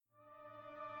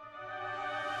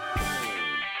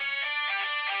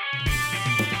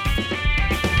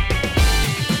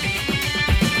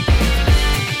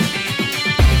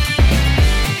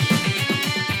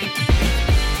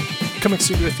Coming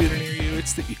soon to a theater near you,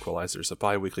 it's the Equelizers, a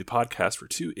bi-weekly podcast where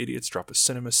two idiots drop a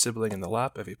cinema sibling in the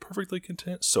lap of a perfectly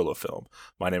content solo film.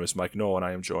 My name is Mike Knoll, and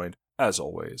I am joined, as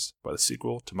always, by the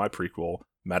sequel to my prequel,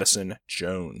 Madison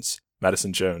Jones.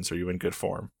 Madison Jones, are you in good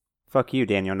form? Fuck you,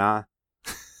 Daniel Nah.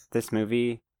 This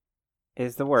movie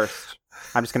is the worst.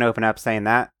 I'm just going to open up saying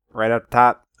that right up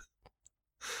top.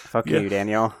 Fuck you,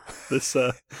 Daniel. This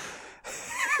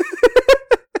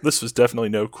was definitely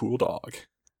no cool dog.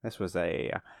 This was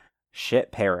a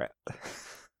shit parrot.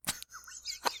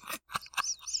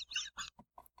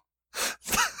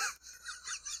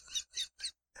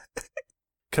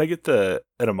 Can I get the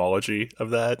etymology of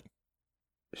that?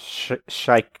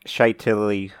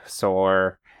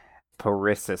 Shitilisaur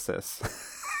purrrfect.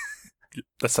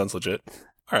 That sounds legit.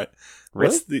 All right.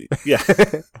 Really? Yeah.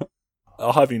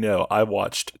 I'll have you know, I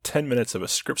watched 10 minutes of a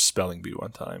Cripps Spelling Bee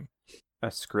one time.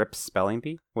 A Cripps Spelling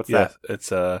Bee? What's that? Yeah, it's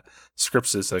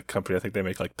Cripps is a company. I think they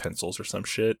make like pencils or some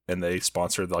shit, and they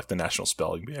sponsor like the National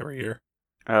Spelling Bee every year.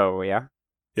 Oh yeah.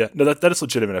 Yeah, no, that is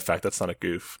legitimate. In fact, that's not a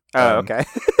goof. Oh, okay.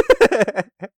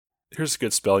 Here's a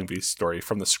good spelling bee story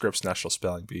from the Cripps National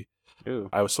Spelling Bee. Ooh.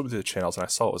 I was flipping through the channels and I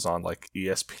saw it was on like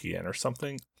ESPN or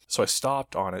something. So I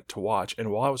stopped on it to watch,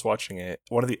 and while I was watching it,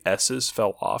 one of the S's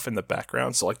fell off in the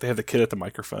background. So like they have the kid at the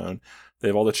microphone, they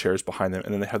have all the chairs behind them,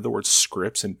 and then they have the word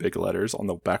Cripps in big letters on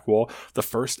the back wall. The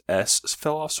first S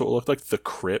fell off, so it looked like the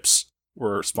Cripps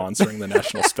were sponsoring the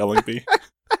National Spelling Bee.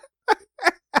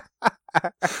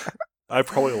 I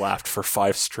probably laughed for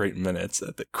 5 straight minutes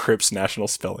at the Cripps National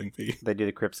Spelling Bee. They do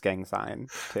the Cripps gang sign,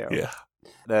 too. Yeah.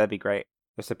 That'd be great.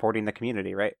 They're supporting the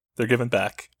community, right? They're giving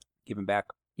back. Giving back.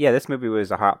 Yeah, this movie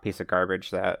was a hot piece of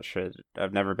garbage that should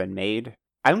have never been made.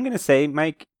 I'm going to say,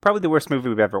 Mike, probably the worst movie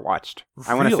we've ever watched. Really?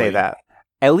 I want to say that.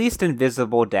 At least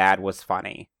Invisible Dad was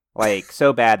funny. Like,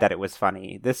 so bad that it was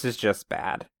funny. This is just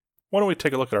bad. Why don't we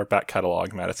take a look at our back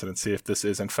catalog, Madison, and see if this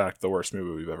is, in fact, the worst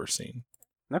movie we've ever seen.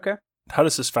 Okay. How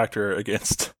does this factor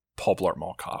against Paul Blart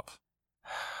Mall Cop?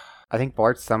 I think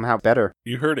Blart's somehow better.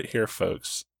 You heard it here,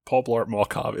 folks. Paul Blart Mall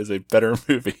Cop is a better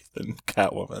movie than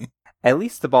Catwoman. At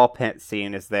least the ball pit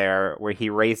scene is there where he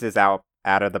races out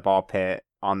of the ball pit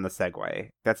on the Segway.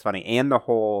 That's funny. And the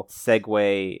whole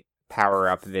Segway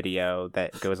power-up video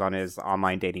that goes on his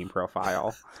online dating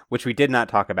profile, which we did not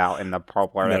talk about in the Paul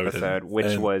Blart episode,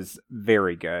 which was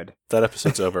very good. That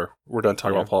episode's over. We're done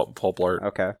talking about Paul Blart.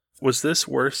 Okay. Was this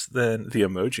worse than the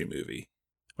Emoji Movie,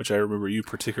 which I remember you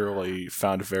particularly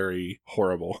found very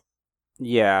horrible?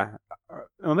 Yeah.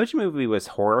 Emoji Movie was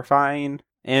horrifying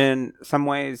in some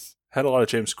ways. Had a lot of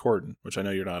James Corden, which I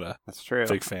know you're not a That's true.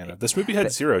 big fan of. This movie had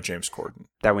 0 James Corden.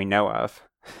 That we know of.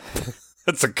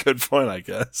 That's a good point, I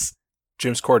guess.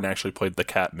 James Corden actually played the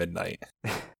cat Midnight.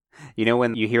 You know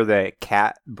when you hear the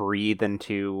cat breathe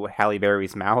into Halle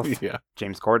Berry's mouth? Yeah.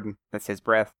 James Corden. That's his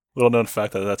breath. Little known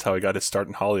fact that that's how he got his start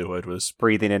in Hollywood was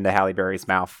breathing into Halle Berry's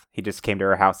mouth. He just came to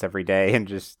her house every day and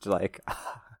just like... But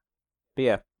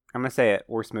yeah, I'm going to say it.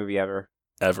 Worst movie ever.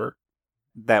 Ever?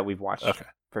 That we've watched. Okay.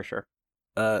 For sure.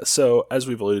 So, as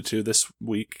we've alluded to, this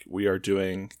week we are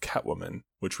doing Catwoman,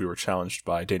 which we were challenged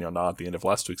by Daniel Nah at the end of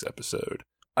last week's episode.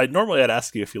 I'd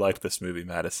ask you if you liked this movie,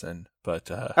 Madison,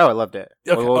 but... Oh, I loved it.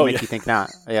 Okay. What will make you think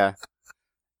not? Yeah.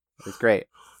 It was great.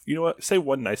 You know what? Say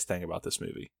one nice thing about this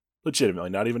movie. Legitimately,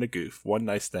 not even a goof. One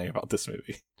nice thing about this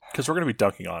movie. Because we're going to be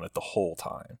dunking on it the whole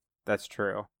time. That's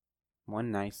true.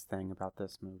 One nice thing about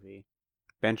this movie.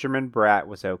 Benjamin Bratt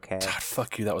was okay. God,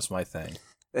 fuck you. That was my thing.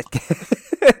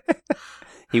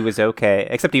 He was okay,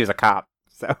 except he was a cop.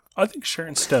 So I think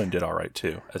Sharon Stone did all right,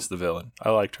 too, as the villain. I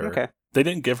liked her. Okay. They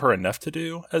didn't give her enough to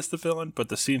do as the villain, but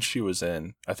the scene she was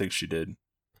in, I think she did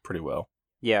pretty well.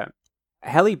 Yeah.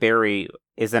 Halle Berry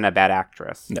isn't a bad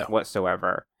actress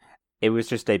whatsoever. It was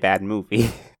just a bad movie.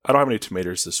 I don't have any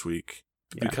tomatoes this week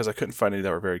because I couldn't find any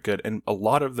that were very good. And a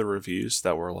lot of the reviews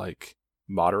that were like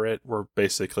moderate were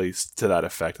basically to that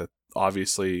effect that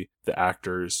obviously the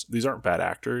actors, these aren't bad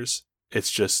actors. It's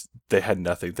just they had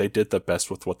nothing. They did the best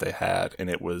with what they had, and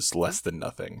it was less than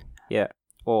nothing. Yeah.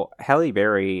 Well, Halle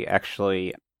Berry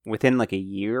actually, within like a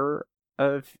year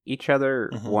of each other,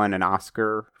 won an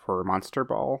Oscar for Monster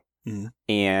Ball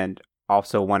and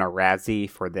also won a Razzie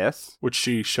for this. Which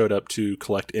she showed up to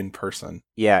collect in person.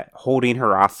 Yeah, holding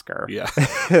her Oscar. Yeah.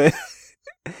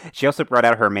 She also brought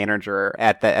out her manager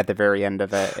at the very end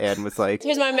of it and was like,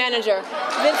 "Here's my manager,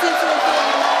 Vincent."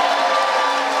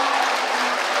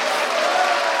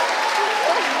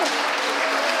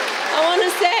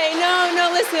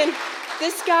 Listen,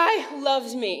 this guy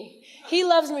loves me. He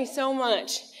loves me so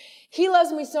much. He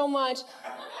loves me so much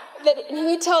that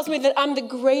he tells me that I'm the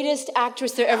greatest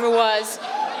actress there ever was.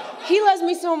 He loves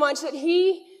me so much that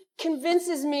he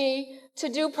convinces me to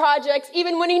do projects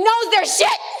even when he knows they're shit.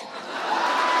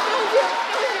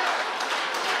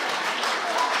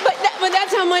 But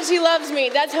that's how much he loves me.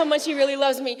 That's how much he really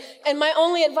loves me. And my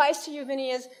only advice to you,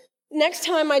 Vinny, is next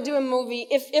time I do a movie,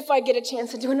 if I get a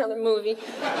chance to do another movie,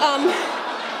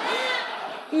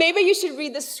 maybe you should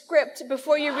read the script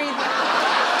before you read.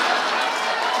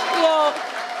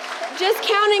 Just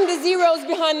counting the zeros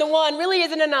behind the one really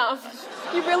isn't enough.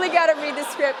 You really got to read the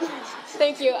script.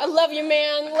 Thank you. I love you,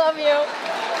 man. Love you.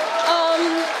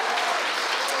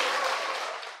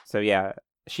 So yeah,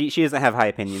 she doesn't have high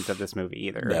opinions of this movie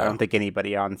either. No. I don't think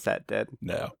anybody on set did.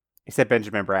 No. Except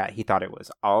Benjamin Bratt. He thought it was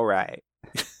all right.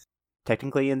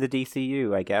 Technically in the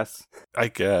DCU, I guess. I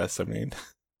mean.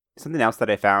 Something else that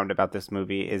I found about this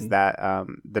movie is that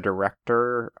the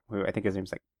director, who I think his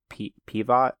name's like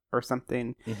Pivot or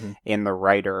something, and the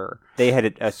writer, they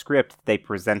had a script they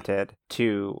presented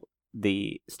to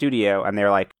the studio, and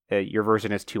they're like, your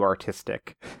version is too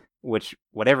artistic, which,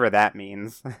 whatever that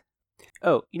means.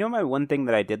 Oh, you know my one thing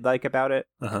that I did like about it?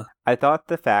 I thought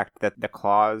the fact that the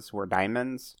claws were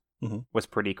diamonds was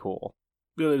pretty cool.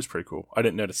 Yeah, that is pretty cool. I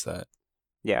didn't notice that.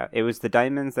 Yeah, it was the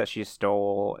diamonds that she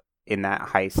stole in that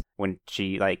heist when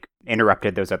she, like,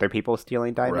 interrupted those other people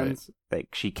stealing diamonds. Right. Like,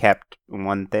 she kept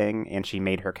one thing and she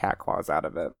made her cat claws out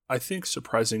of it. I think,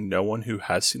 surprising no one who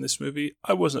has seen this movie,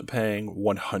 I wasn't paying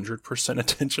 100%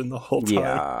 attention the whole time.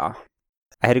 Yeah.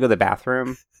 I had to go to the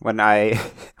bathroom when I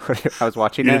was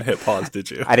watching You it. didn't hit pause, did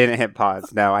you? I didn't hit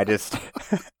pause. No, I just...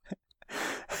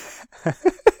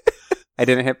 I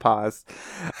didn't hit pause.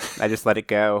 I just let it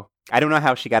go. I don't know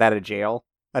how she got out of jail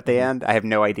at the end. I have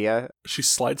no idea. She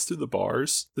slides through the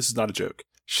bars. This is not a joke.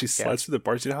 She slides through the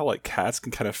bars. You know how like cats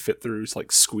can kind of fit through,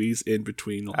 like squeeze in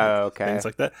between things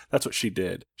like that? That's what she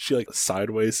did. She like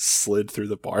sideways slid through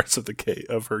the bars of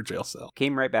of her jail cell.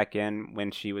 Came right back in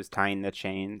when she was tying the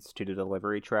chains to the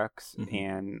delivery trucks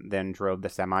and then drove the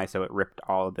semi, so it ripped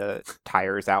all the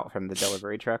tires out from the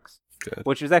delivery trucks. Good.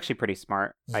 Which was actually pretty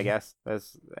smart, I guess.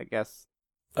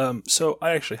 So I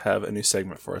actually have a new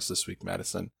segment for us this week,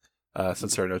 Madison.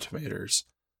 Since there are no tomatoes.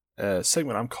 A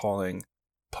segment I'm calling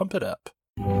Pump It Up.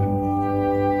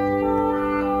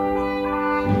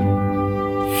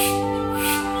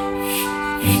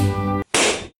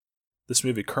 This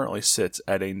movie currently sits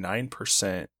at a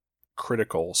 9%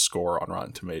 critical score on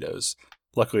Rotten Tomatoes.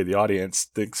 Luckily, the audience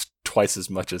thinks twice as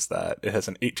much as that. It has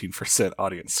an 18%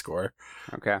 audience score.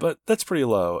 Okay. But that's pretty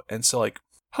low. And so, like,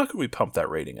 how can we pump that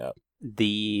rating up?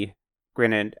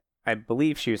 Granted, I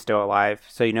believe she was still alive.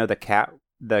 So, you know, the cat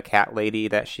lady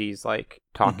that she's, like,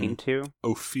 talking to?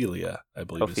 Ophelia, I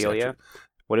believe. Ophelia?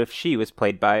 What if she was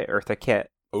played by Eartha Kitt?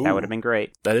 Ooh, that would have been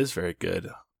great. That is very good.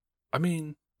 I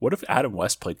mean, what if Adam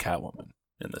West played Catwoman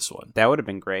in this one? That would have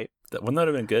been great. Wouldn't that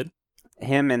have been good?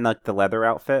 Him in, like, the leather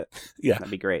outfit? Yeah. That'd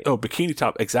be great. Oh, bikini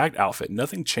top, exact outfit.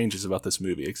 Nothing changes about this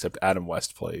movie except Adam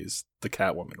West plays the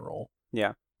Catwoman role.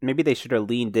 Yeah. Maybe they should have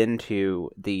leaned into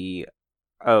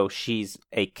she's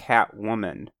a cat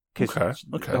woman. Because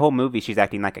the whole movie, she's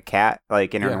acting like a cat,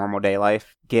 like in her normal day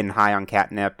life, getting high on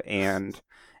catnip and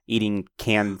eating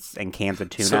cans of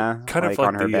tuna. So kind of like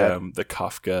on her bed. The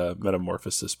Kafka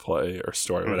metamorphosis play or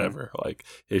story, whatever. Like,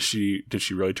 did she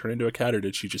really turn into a cat, or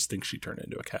did she just think she turned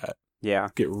into a cat? Yeah.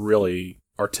 Get really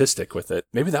artistic with it.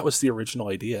 Maybe that was the original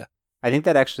idea. I think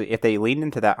that actually, if they leaned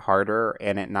into that harder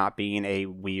and it not being a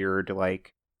weird,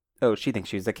 like, oh, she thinks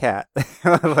she's a cat.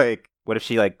 Like, what if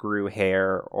she, like, grew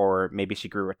hair, or maybe she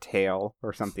grew a tail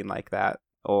or something like that?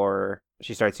 Or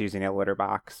she starts using a litter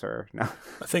box, or no.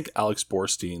 I think Alex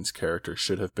Borstein's character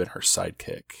should have been her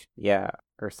sidekick. Yeah,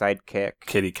 her sidekick.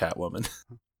 Kitty Catwoman.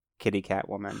 Kitty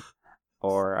Catwoman.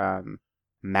 Or,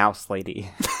 Mouse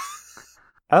Lady.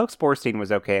 Alex Borstein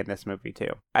was okay in this movie,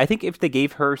 too. I think if they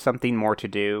gave her something more to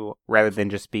do, rather than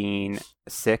just being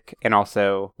sick and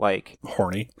also, like...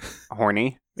 Horny.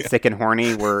 Yeah. Sick and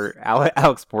horny were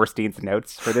Alex Borstein's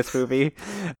notes for this movie.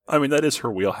 I mean, that is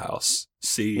her wheelhouse.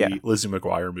 Lizzie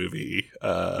McGuire movie.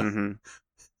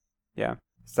 Yeah.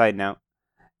 Side note,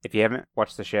 if you haven't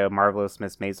watched the show Marvelous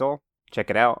Miss Maisel, check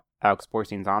it out. Alex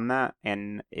Borstein's on that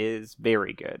and is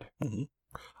very good. Mm-hmm.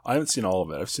 I haven't seen all of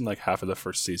it. I've seen like half of the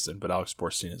first season, but Alex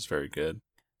Borstein is very good.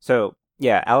 So,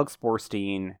 yeah, Alex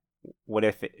Borstein, what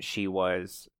if she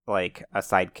was like a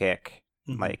sidekick,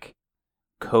 like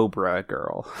Cobra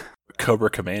Girl? Cobra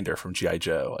Commander from G.I.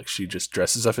 Joe. Like, she just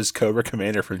dresses up as Cobra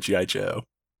Commander from G.I. Joe.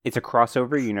 It's a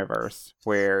crossover universe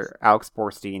where Alex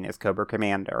Borstein is Cobra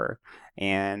Commander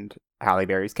and Halle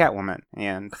Berry's Catwoman,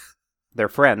 and they're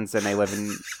friends and they live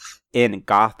in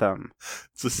Gotham.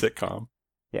 It's a sitcom.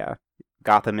 Yeah.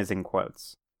 Gotham is in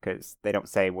quotes. because they don't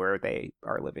say where they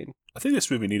are living. I think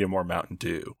this movie needed more Mountain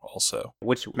Dew also.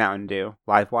 Which Mountain Dew?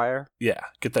 Livewire? Yeah,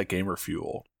 get that gamer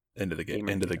fuel into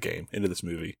this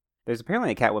movie. There's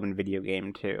apparently a Catwoman video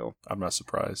game, too. I'm not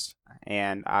surprised.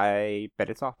 And I bet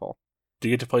it's awful. Do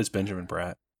you get to play as Benjamin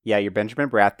Bratt? Yeah, you're Benjamin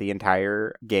Bratt the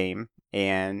entire game,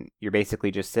 and you're basically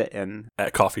just sitting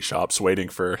at coffee shops waiting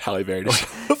for Halle Berry to show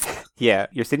up. Yeah,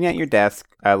 you're sitting at your desk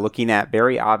looking at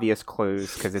very obvious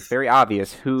clues, because it's very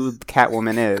obvious who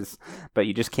Catwoman is, but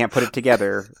you just can't put it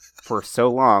together for so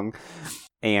long.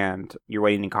 And you're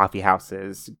waiting in coffee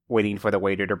houses, waiting for the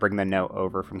waiter to bring the note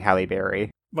over from Halle Berry.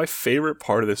 My favorite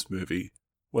part of this movie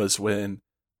was when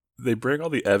they bring all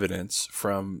the evidence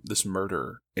from this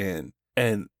murder in,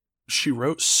 and she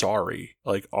wrote sorry,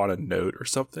 like on a note or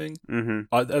something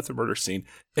at the murder scene.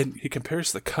 And he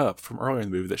compares the cup from earlier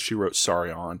in the movie that she wrote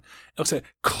sorry on. It looks like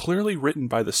clearly written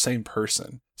by the same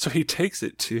person. So he takes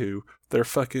it to their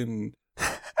fucking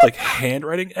like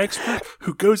handwriting expert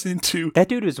who goes into... That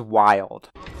dude is wild.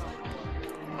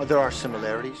 Oh, there are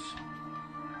similarities.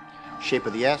 Shape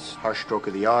of the S, harsh stroke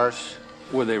of the R's.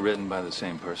 Were they written by the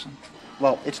same person?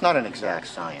 Well, it's not an exact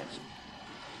science.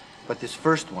 But this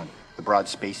first one, the broad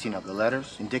spacing of the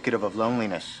letters, indicative of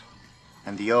loneliness.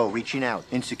 And the O, reaching out,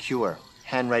 insecure,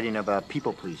 handwriting of a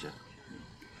people pleaser.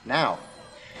 Now,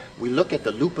 we look at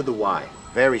the loop of the Y,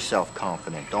 very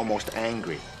self-confident, almost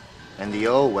angry. And the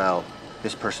O, well,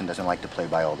 this person doesn't like to play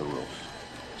by all the rules.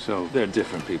 So they're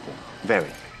different people. Very.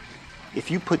 If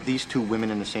you put these two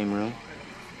women in the same room,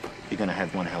 you're gonna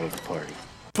have one hell of a party.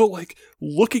 But like,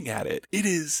 looking at it, it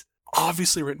is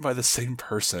obviously written by the same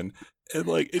person. And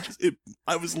like,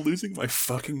 I was losing my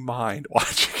fucking mind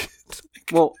watching it.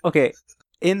 Well, okay.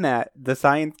 In that, the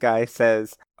science guy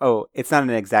says, oh, it's not an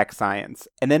exact science.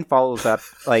 And then follows up,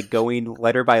 like, going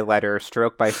letter by letter,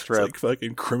 stroke by stroke. It's like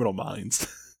fucking Criminal Minds.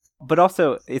 But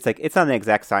also, it's like, it's not an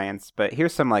exact science, but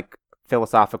here's some, like,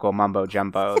 philosophical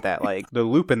mumbo-jumbo that, like, the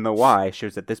loop in the Y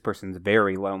shows that this person's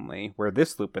very lonely, where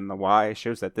this loop in the Y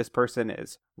shows that this person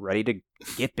is ready to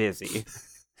get busy.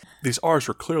 These R's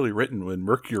were clearly written when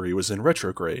Mercury was in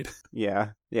retrograde.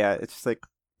 Yeah, it's just, like,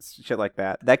 shit like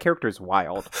that. That character's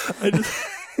wild. And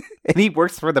he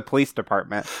works for the police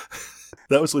department.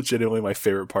 That was legitimately my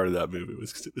favorite part of that movie,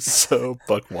 was 'cause it was so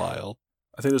buck wild.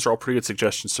 I think those are all pretty good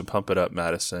suggestions to pump it up,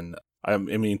 Madison. I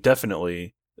mean,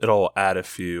 definitely, it'll add a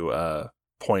few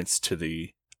points to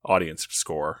the audience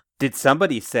score. Did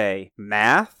somebody say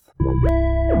math?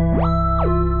 The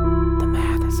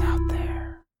math is out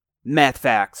there. Math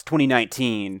Facts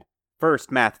 2019. First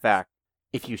math fact.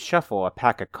 If you shuffle a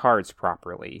pack of cards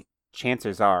properly,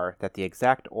 chances are that the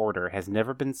exact order has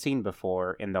never been seen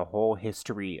before in the whole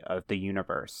history of the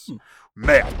universe.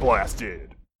 Math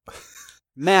blasted!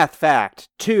 Math fact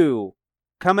 2,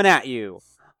 coming at you.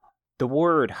 The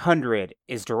word 100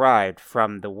 is derived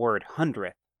from the word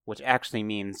hundredth, which actually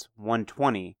means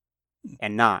 120,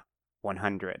 and not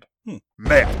 100.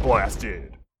 Math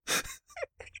blasted!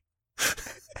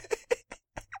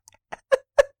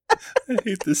 I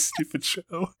hate this stupid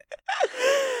show.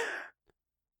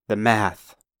 The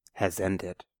math has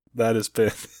ended. That has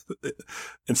been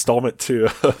installment 2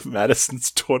 of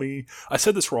Madison's 20... I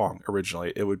said this wrong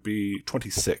originally. It would be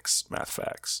 26 math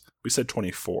facts. We said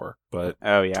 24, but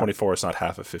 24 is not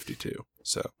half of 52.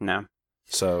 So no.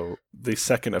 So the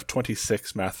second of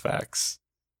 26 math facts.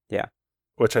 Yeah.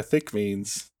 Which I think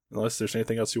means, unless there's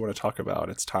anything else you want to talk about,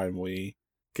 it's time we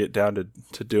get down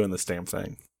to doing this damn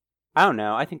thing. I don't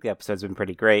know. I think the episode's been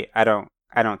pretty great. I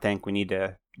don't think we need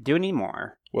to do any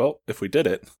more. Well, if we did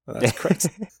it, that's crazy.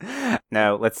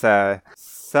 No, let's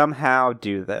somehow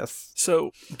do this.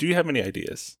 So, do you have any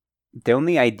ideas? The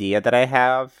only idea that I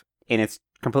have, and it's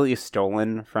completely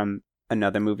stolen from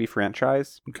another movie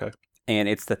franchise. Okay. And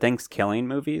it's the Thanksgiving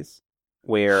movies,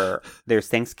 where there's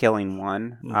Thanksgiving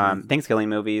 1. Mm-hmm. Thanksgiving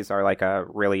movies are like a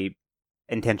really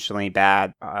intentionally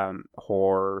bad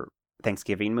horror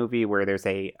Thanksgiving movie where there's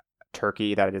a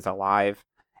turkey that is alive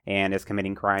and is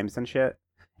committing crimes and shit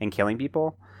and killing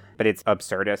people, but it's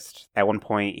absurdist. At one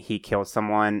point, he kills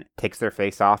someone, takes their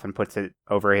face off, and puts it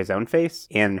over his own face,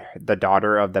 and the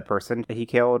daughter of the person that he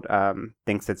killed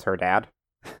thinks it's her dad.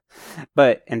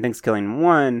 But in Thanksgiving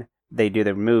 1, they do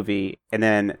the movie, and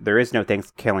then there is no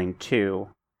Thanksgiving 2.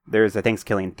 There's a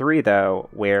Thanksgiving 3, though,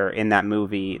 where in that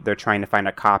movie, they're trying to find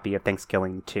a copy of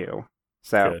Thanksgiving 2.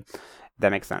 So, Good. That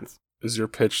makes sense. Is your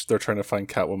pitch they're trying to find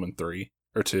Catwoman 3?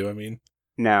 Or 2, I mean?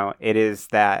 No, it is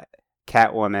that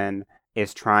Catwoman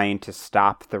is trying to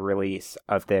stop the release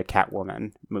of the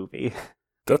Catwoman movie.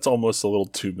 That's almost a little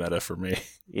too meta for me.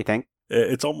 You think?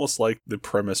 It's almost like the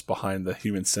premise behind the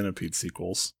Human Centipede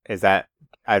sequels. Is that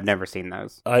I've never seen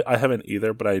those. I haven't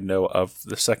either, but I know of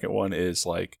the second one is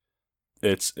like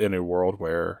it's in a world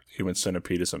where Human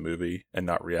Centipede is a movie and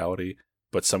not reality.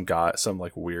 But some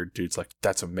like weird dude's like,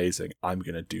 that's amazing, I'm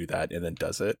gonna do that, and then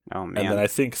does it. Oh man! And then I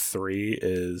think 3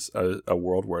 is a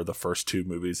world where the first 2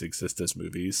 movies exist as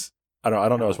movies. I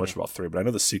don't know as much about 3, but I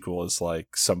know the sequel is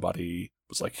like somebody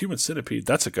was like, Human Centipede,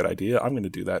 that's a good idea, I'm gonna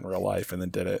do that in real life, and then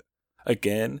did it.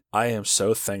 Again, I am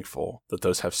so thankful that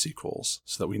those have sequels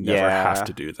so that we never have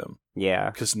to do them. Yeah.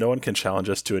 Because no one can challenge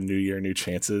us to a new year, new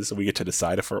chances, and we get to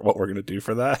decide what we're going to do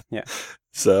for that. Yeah.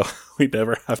 So we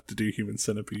never have to do Human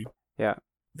Centipede. Yeah.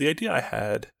 The idea I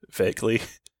had, vaguely,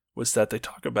 was that they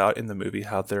talk about in the movie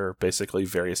how there are basically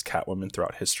various Catwomen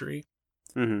throughout history.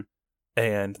 Mm-hmm.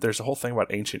 And there's a whole thing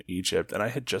about ancient Egypt, and I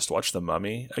had just watched The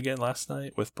Mummy again last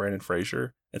night with Brandon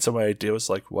Fraser, and so my idea was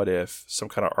like, what if some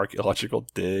kind of archaeological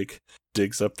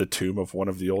digs up the tomb of one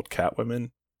of the old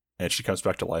Catwomen, and she comes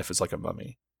back to life as like a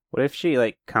mummy? What if she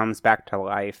like comes back to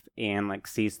life and like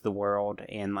sees the world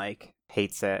and like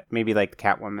hates it? Maybe like the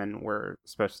Catwomen were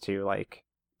supposed to like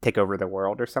take over the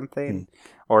world or something,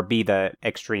 or be the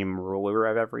extreme ruler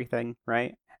of everything,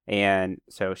 right? And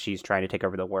so she's trying to take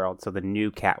over the world. So the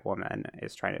new Catwoman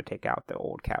is trying to take out the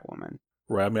old Catwoman.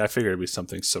 Right. I mean, I figured it'd be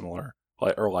something similar.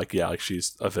 Like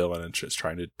she's a villain and she's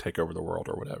trying to take over the world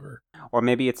or whatever. Or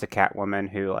maybe it's a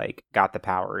Catwoman who like got the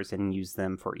powers and used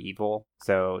them for evil.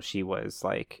 So she was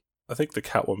like... I think the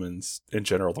Catwoman's, in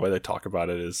general, the way they talk about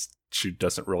it is she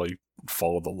doesn't really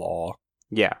follow the law.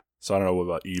 Yeah. So I don't know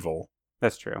about evil.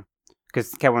 That's true.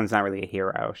 Because Catwoman's not really a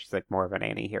hero. She's like more of an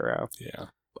anti-hero. Yeah.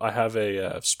 I have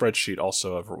a spreadsheet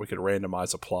also of where we could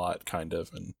randomize a plot, kind of.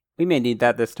 And we may need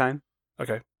that this time.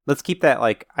 Okay. Let's keep that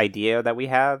like idea that we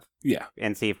have. Yeah.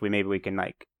 And see if we can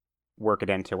like work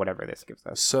it into whatever this gives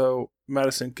us. So,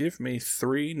 Madison, give me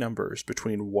 3 numbers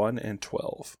between 1 and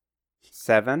 12.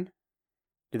 7?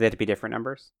 Do they have to be different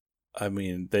numbers? I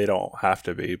mean, they don't have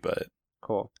to be, but...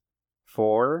 Cool.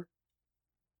 4,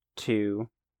 2,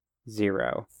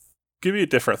 0. Give me a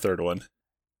different third one.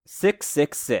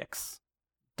 666.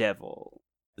 Devil.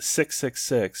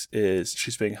 666 is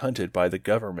she's being hunted by the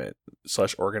government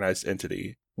 / organized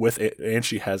entity and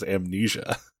she has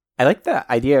amnesia. I like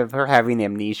the idea of her having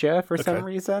amnesia for some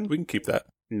reason. We can keep that.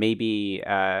 Maybe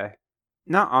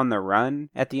not on the run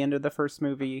at the end of the first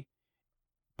movie,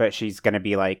 but she's gonna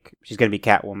be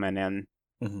Catwoman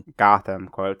in Gotham,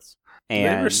 quotes. And do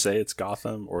they ever say it's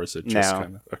Gotham, or is it just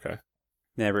kind of okay?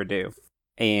 Never do.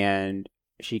 And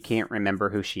she can't remember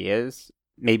who she is.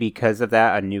 Maybe because of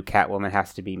that, a new Catwoman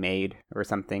has to be made or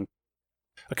something.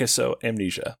 Okay, so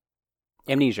amnesia.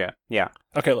 Amnesia, yeah.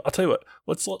 Okay, I'll tell you what.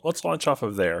 Let's launch off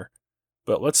of there.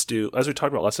 But let's do, as we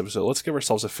talked about last episode, let's give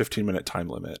ourselves a 15-minute time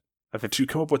limit to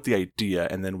come up with the idea,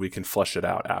 and then we can flesh it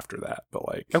out after that.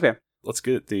 But okay, let's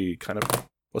get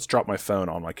let's drop my phone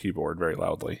on my keyboard very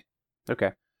loudly.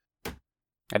 Okay.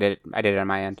 I did it on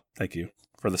my end. Thank you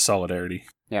for the solidarity.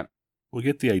 Yep. We'll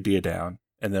get the idea down,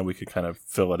 and then we could kind of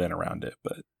fill it in around it.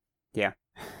 But yeah.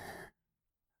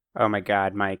 Oh my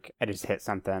God, Mike! I just hit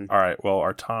something. All right. Well,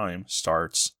 our time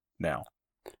starts now.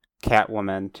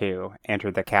 Catwoman 2,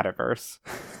 Enter the Catterverse.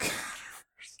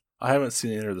 I haven't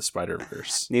seen Enter the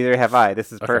Spider-Verse. Neither have I.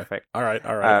 This is perfect. All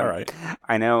right.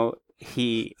 I know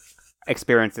he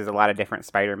experiences a lot of different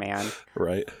Spider-Man.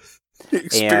 Right. He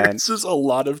experiences a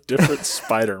lot of different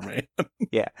Spider-Man.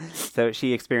 Yeah. So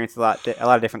she experienced a lot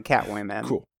of different Catwomen.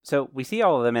 Cool. So we see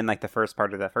all of them in like the first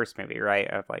part of the first movie, right?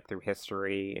 Of like through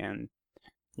history and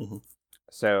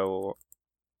so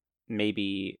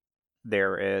maybe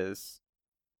there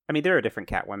are different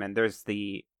Catwomen. There's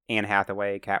the Anne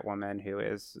Hathaway Catwoman, who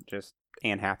is just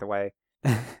Anne Hathaway.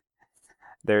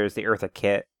 There's the Eartha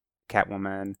Kitt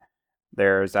Catwoman.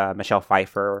 There's Michelle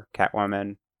Pfeiffer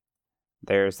Catwoman.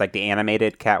 There's like the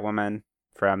animated Catwoman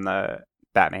from the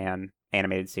Batman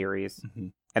animated series.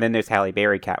 And then there's Halle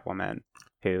Berry Catwoman,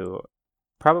 who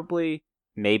probably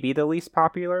may be the least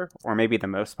popular or maybe the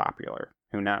most popular.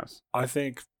 Who knows? I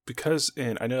think because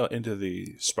I know Into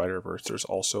the Spider-Verse, there's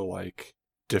also like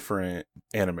different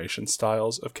animation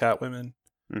styles of Catwomen.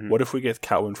 What if we get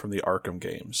Catwoman from the Arkham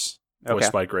games,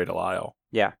 voiced by Grey DeLisle?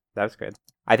 Yeah, that was good.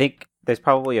 I think there's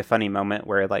probably a funny moment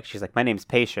where like she's like, "My name's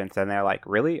Patience," and they're like,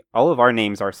 "Really? All of our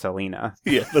names are Selena."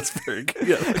 Yeah, that's very good.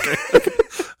 Yeah,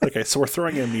 okay. So we're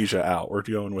throwing amnesia out. We're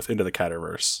going with Into the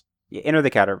Catterverse. Yeah, Enter the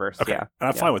Catterverse. Okay. Yeah, and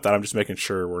I'm fine with that. I'm just making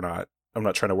sure I'm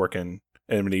not trying to work in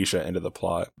amnesia into the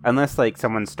plot. Unless like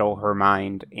someone stole her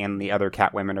mind and the other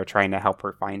Catwomen are trying to help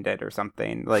her find it or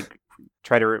something. Like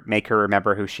try to make her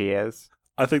remember who she is.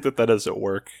 I think that doesn't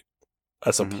work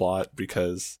as a plot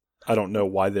because I don't know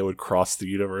why they would cross the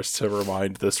universe to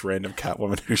remind this random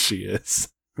Catwoman who she is.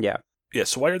 Yeah. Yeah,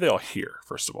 so why are they all here,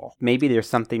 first of all? Maybe there's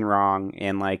something wrong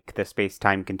in, like, the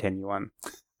space-time continuum.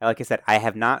 Like I said, I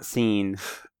have not seen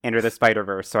Enter the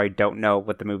Spider-Verse, so I don't know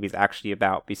what the movie's actually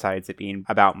about, besides it being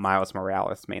about Miles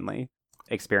Morales, mainly.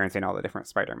 Experiencing all the different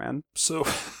Spider-Men. So,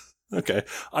 okay,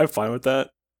 I'm fine with that.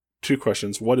 2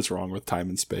 questions. What is wrong with time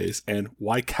and space? And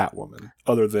why Catwoman?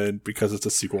 Other than because it's a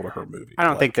sequel to her movie. I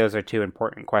don't think those are 2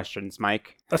 important questions,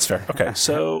 Mike. That's fair. Okay,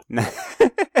 so...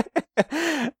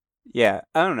 Yeah,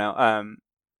 I don't know.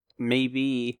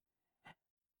 Maybe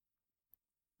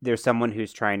there's someone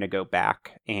who's trying to go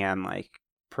back and, like,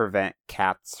 prevent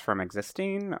cats from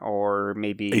existing, or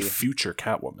maybe... A future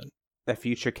Catwoman. A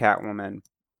future Catwoman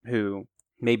who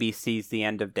maybe sees the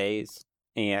end of days,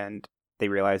 and they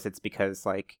realize it's because,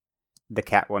 like, the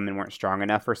Catwomen weren't strong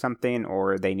enough or something,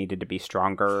 or they needed to be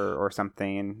stronger or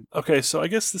something. Okay, so I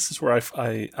guess this is where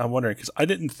I'm wondering, because I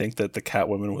didn't think that the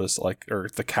Catwoman was like, or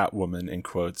the Catwoman in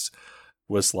quotes,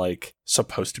 was like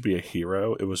supposed to be a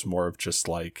hero. It was more of just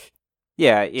like,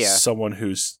 yeah, someone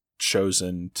who's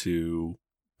chosen to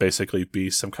basically be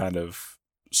some kind of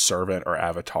servant or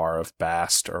avatar of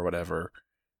Bast or whatever,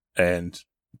 and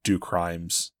do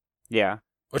crimes. Yeah.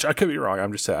 Which I could be wrong.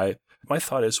 I'm just saying, my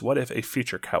thought is, what if a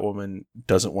future Catwoman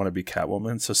doesn't want to be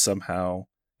Catwoman, so somehow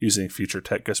using future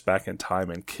tech goes back in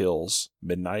time and kills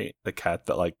Midnight, the cat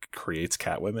that, like, creates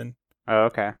Catwomen? Oh,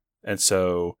 okay. And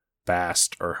so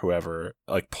Bast or whoever,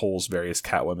 like, pulls various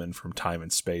Catwomen from time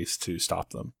and space to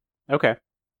stop them. Okay.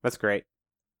 That's great.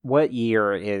 What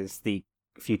year is the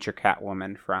future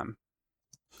Catwoman from?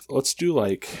 Let's do,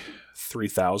 like,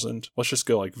 3000. Let's just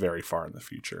go, like, very far in the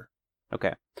future.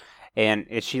 Okay. And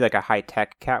is she like a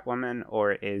high-tech Catwoman,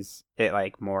 or is it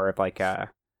like more of like an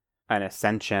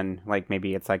ascension, like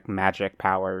maybe it's like magic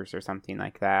powers or something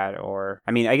like that? Or,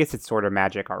 I mean, I guess it's sort of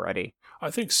magic already. I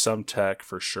think some tech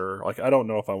for sure. Like, I don't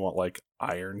know if I want like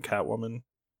Iron Catwoman.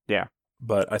 Yeah.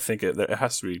 But I think it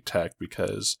has to be tech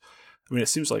because, I mean, it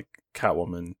seems like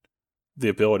Catwoman, the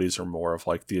abilities are more of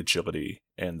like the agility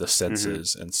and the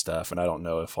senses and stuff. And I don't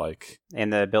know if like...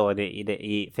 And the ability to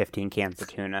eat 15 cans of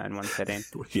tuna in one sitting.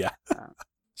 Yeah.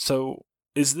 So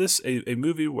is this a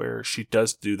movie where she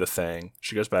does do the thing?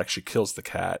 She goes back, she kills the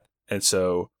cat. And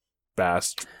so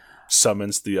Bast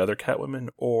summons the other Catwomen?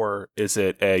 Or is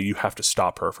it you have to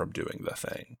stop her from doing the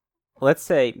thing? Let's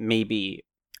say maybe...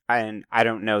 And I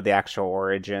don't know the actual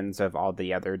origins of all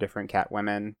the other different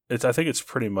Catwomen. I think it's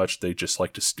pretty much they just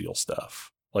like to steal stuff.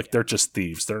 Like, they're just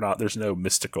thieves. They're not. There's no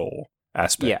mystical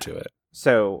aspect to it.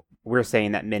 So we're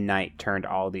saying that Midnight turned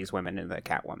all these women into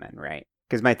Catwoman, right?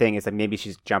 Because my thing is that maybe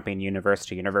she's jumping universe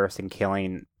to universe and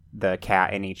killing the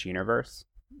cat in each universe.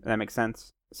 Does that make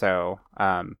sense? So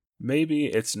maybe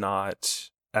it's not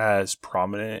as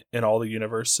prominent in all the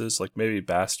universes. Like, maybe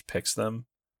Bast picks them.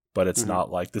 But it's not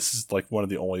like, this is like one of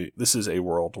the only, this is a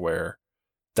world where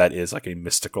that is like a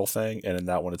mystical thing. And in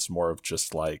that one, it's more of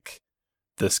just like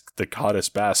the goddess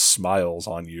Bast smiles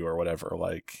on you or whatever.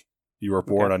 Like, you were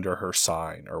born under her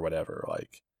sign or whatever.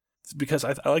 Like, because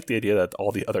I like the idea that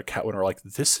all the other Catwomen are like,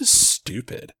 this is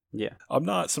stupid. Yeah. I'm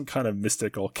not some kind of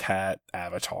mystical cat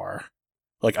avatar.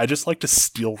 Like, I just like to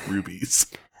steal rubies.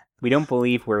 We don't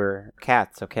believe we're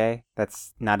cats, okay?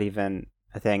 That's not even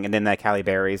a thing. And then that Halle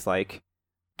Berry's like,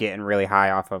 getting really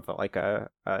high off of like a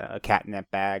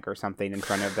catnip bag or something in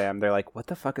front of them. They're like, what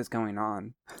the fuck is going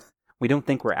on? We don't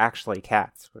think we're actually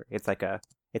cats. It's like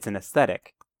it's an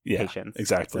aesthetic. Yeah, patience.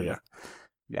 exactly.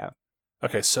 Yeah.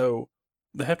 Okay, so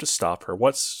they have to stop her.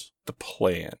 What's the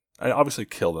plan? I obviously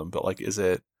kill them, but like, is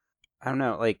it? I don't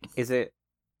know. Like, is it?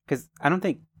 Because I don't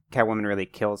think Catwoman really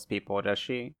kills people, does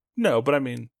she? No, but I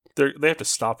mean, they have to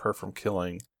stop her from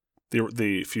killing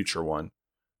the future one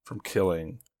from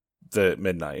killing the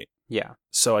Midnight. Yeah.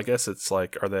 So I guess it's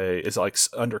like, is it like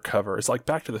undercover? Is it like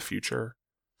Back to the Future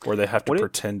where they have to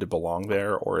pretend to belong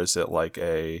there? Or is it like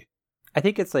I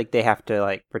think it's like they have to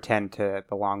like pretend to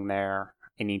belong there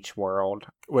in each world.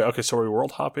 Wait, okay, so are we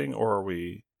world hopping or are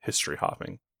we history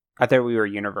hopping? I thought we were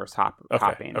universe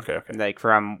hopping. Okay. Like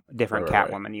from different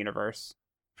Catwoman universe.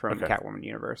 Catwoman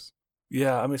universe.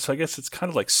 Yeah, I mean, so I guess it's kind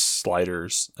of like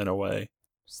Sliders in a way.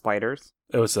 Sliders?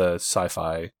 It was a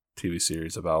sci-fi TV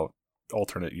series about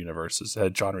alternate universes. It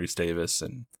had John Rhys Davis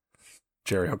and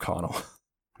Jerry O'Connell.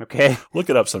 Okay. Look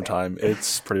it up sometime.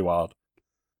 It's pretty wild.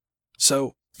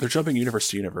 So they're jumping universe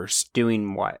to universe.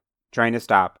 Doing what? Trying to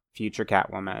stop future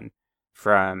Catwoman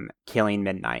from killing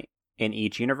Midnight in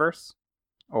each universe?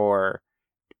 Or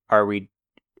are we...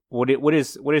 What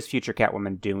is future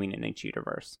Catwoman doing in each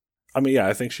universe? I mean, yeah,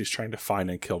 I think she's trying to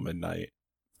find and kill Midnight.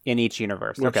 In each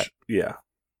universe. Which, okay. Yeah.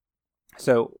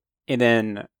 So, and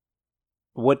then...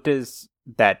 What does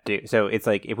that do. So it's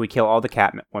like if we kill all the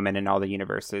Catwomen in all the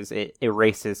universes, it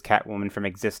erases Catwoman from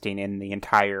existing in the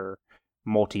entire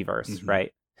multiverse,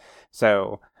 right?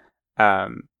 So,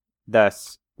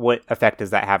 thus, what effect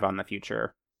does that have on the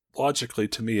future? Logically,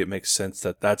 to me, it makes sense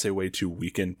that that's a way to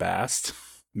weaken Bast.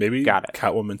 Maybe Got it.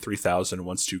 Catwoman 3000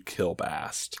 wants to kill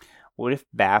Bast. What if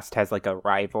Bast has like a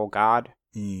rival god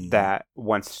that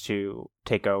wants to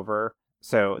take over?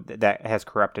 So that has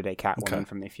corrupted a Catwoman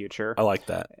from the future. I like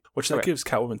that. Which that gives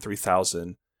Catwoman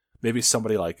 3000, maybe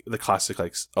somebody like the classic,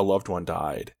 like a loved one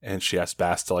died, and she asked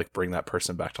Bast to like bring that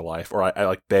person back to life. Or I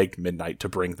like begged Midnight to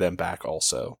bring them back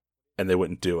also, and they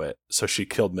wouldn't do it. So she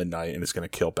killed Midnight and is going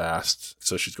to kill Bast.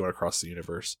 So she's going across the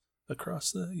universe.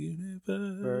 Across the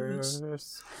universe.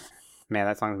 Man,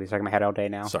 that song will be stuck in my head all day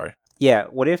now. Sorry. Yeah,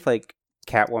 what if like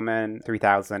Catwoman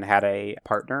 3000 had a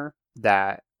partner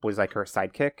that was like her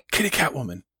sidekick? Kitty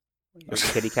Catwoman.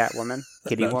 Kitty Catwoman?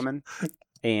 Kitty Woman?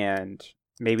 And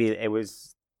maybe it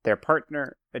was their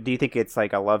partner. Do you think it's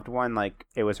like a loved one, like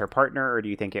it was her partner, or do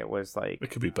you think it was like...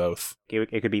 It could be both.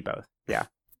 It could be both, yeah,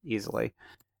 easily.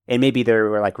 And maybe they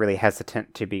were like really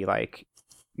hesitant to be like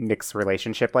mixed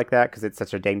relationship like that because it's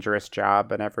such a dangerous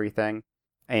job and everything.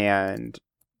 And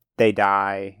they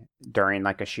die during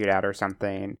like a shootout or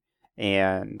something,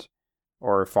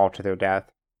 or fall to their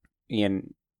death.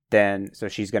 And then, so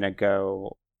she's going to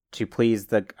go to please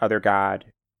the other god,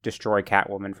 destroy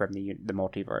Catwoman from the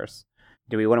multiverse.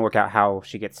 Do we want to work out how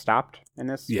she gets stopped in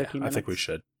this? Yeah, 15 I minutes? think we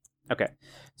should. Okay.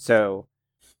 So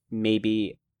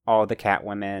maybe all the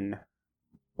Catwomen...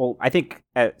 Well, I think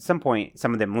at some point,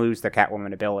 some of them lose their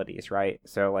Catwoman abilities, right?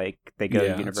 So, like, they go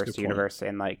universe to universe,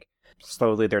 and, like,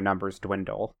 slowly their numbers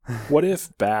dwindle. What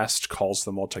if Bast calls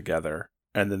them all together,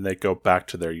 and then they go back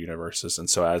to their universes, and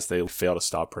so as they fail to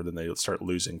stop her, then they start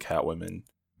losing Catwomen.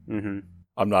 Mm-hmm.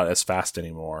 I'm not as fast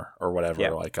anymore, or whatever.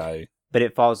 Yeah. But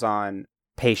it falls on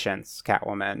Patience,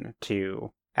 Catwoman,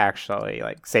 to actually,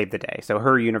 like, save the day. So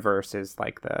her universe is,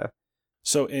 like, the...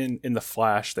 So in the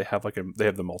Flash, they have they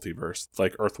have the multiverse,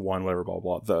 like Earth 1, whatever, blah,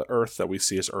 blah. The Earth that we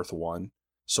see is Earth 1.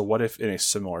 So what if in a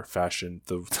similar fashion,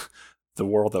 the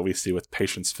world that we see with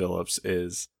Patience Phillips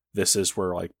is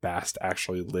where like Bast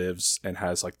actually lives and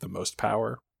has like the most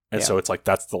power. And so it's like,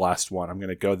 that's the last one. I'm going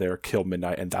to go there, kill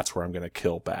Midnight, and that's where I'm going to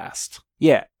kill Bast.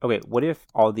 Yeah. Okay. What if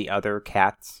all the other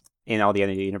cats in all the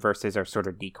other universes are sort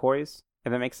of decoys?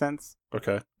 If that makes sense.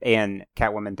 Okay. And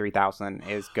Catwoman 3000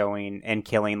 is going and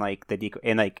killing like the decoy,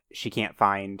 and like she can't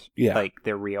find like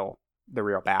the real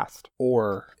Bast.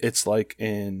 Or it's like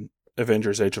in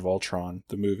Avengers: Age of Ultron,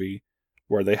 the movie,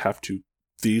 where they have to.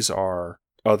 These are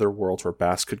other worlds where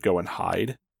Bast could go and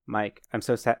hide. Mike, I'm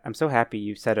so happy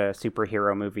you said a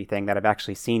superhero movie thing that I've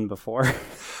actually seen before.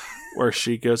 Where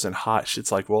she goes and hides.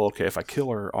 It's like, well, okay, if I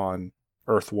kill her on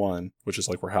Earth 1, which is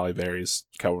like where Halle Berry's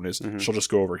Catwoman is, she'll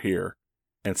just go over here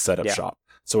and set up shop.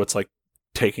 So it's like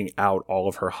taking out all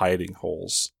of her hiding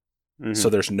holes. So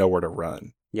there's nowhere to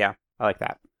run. Yeah, I like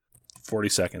that. 40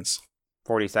 seconds.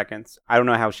 40 seconds. I don't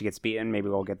know how she gets beaten. Maybe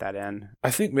we'll get that in.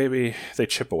 I think maybe they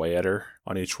chip away at her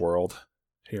on each world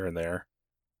here and there.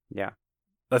 Yeah.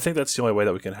 I think that's the only way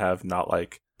that we can have not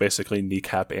like basically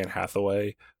kneecap Anne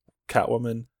Hathaway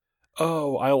Catwoman.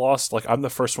 Oh, I lost. Like, I'm the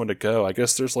first one to go. I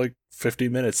guess there's like 50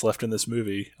 minutes left in this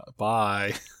movie.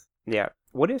 Bye. Yeah.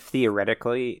 What if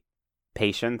theoretically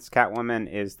Patience Catwoman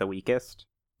is the weakest?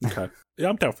 Okay. Yeah,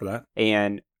 I'm down for that.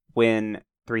 And when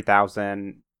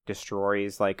 3000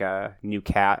 destroys like a new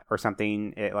cat or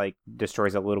something, it like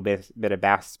destroys a little bit of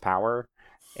Bast's power.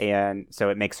 And so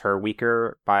it makes her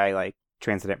weaker by like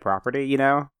transcendent property, you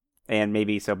know? And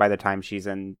maybe so by the time she's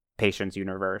in Patience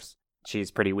universe,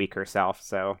 she's pretty weak herself.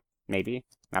 So maybe.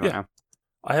 I don't know.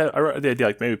 I read the idea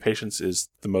like maybe Patience is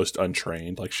the most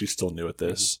untrained. Like she's still new at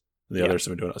this. The others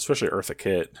have been doing it, especially Eartha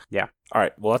Kitt. Yeah. All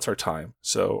right. Well, that's our time.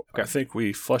 So I think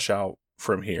we flesh out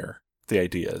from here the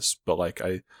ideas. But like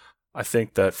I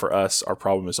think that for us, our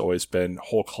problem has always been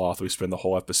whole cloth. We spend the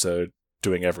whole episode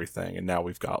doing everything, and now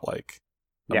we've got like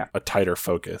a tighter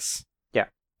focus. Yeah.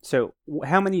 So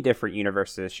how many different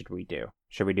universes should we do?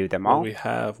 Should we do them all? Well, we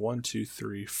have 1, 2,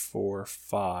 3, 4,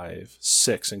 5,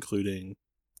 6, including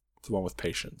the one with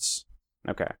Patience.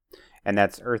 Okay. And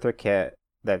that's Eartha Kitt.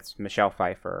 That's Michelle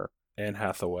Pfeiffer. Anne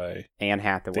Hathaway. The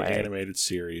animated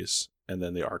series, and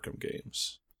then the Arkham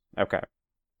games. Okay.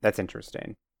 That's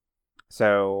interesting.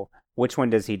 So, which one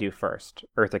does he do first?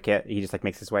 Eartha Kitt, he just like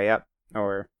makes his way up?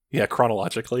 Or yeah,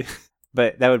 chronologically.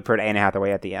 But that would put Anne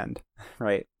Hathaway at the end,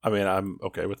 right? I mean, I'm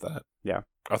okay with that. Yeah.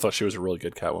 I thought she was a really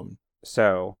good Catwoman.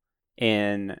 So,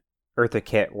 in Eartha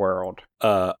Kitt world...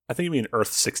 I think you mean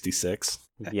Earth 66.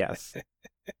 Yes.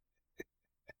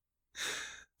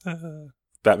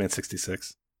 Batman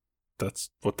 66. That's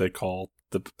what they call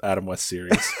the Adam West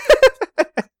series.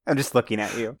 I'm just looking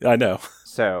at you. I know.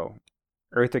 So,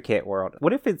 Eartha Kitt world.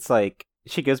 What if it's like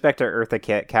she goes back to Eartha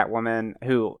Kitt, Catwoman,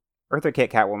 who Eartha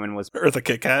Kitt Catwoman was Eartha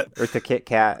Kit Kat. Eartha Kitt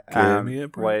Cat Give me a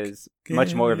break. was Give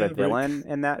much more of me a a break. villain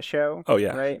in that show. Oh,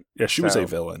 yeah. Right? Yeah, she was So- a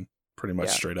villain, pretty much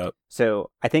Yeah. straight up.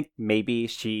 So I think maybe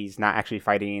she's not actually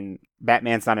fighting.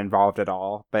 Batman's not involved at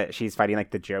all, but she's fighting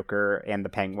like the Joker and the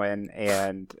Penguin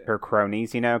and her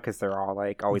cronies, you know, because they're all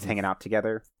like always Mhm. hanging out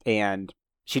together. And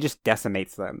she just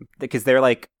decimates them because they're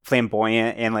like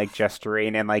flamboyant and like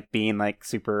gesturing and like being like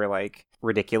super like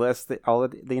ridiculous all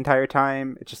of the entire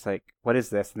time. It's just like, what is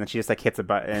this? And then she just like hits a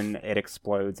button, it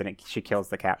explodes, and she kills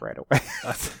the cat right away.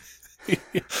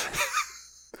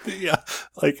 Yeah,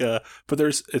 like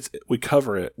but we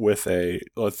cover it with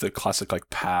the classic like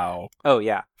pow, Oh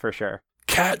yeah, for sure.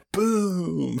 cat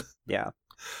boom. Yeah.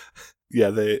 Yeah,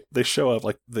 they show up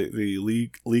like the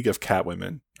League of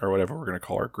Catwomen or whatever we're gonna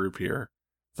call our group here.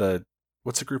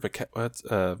 What's a group of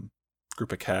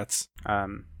group of cats?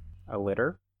 A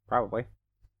litter, probably,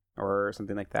 or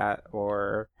something like that,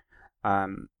 or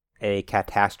a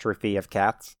catastrophe of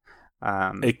cats,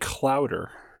 A clouder.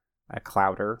 a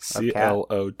clouder of cat.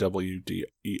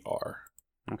 CLOWDER.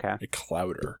 Okay. A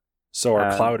clouder. So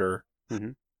our clouder,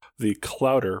 mhm. the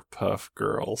Clouder Puff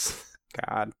Girls.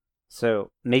 God. So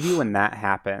maybe when that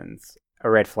happens, a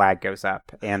red flag goes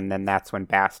up, and then that's when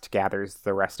Bast gathers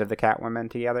the rest of the Catwomen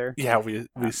together. Yeah, we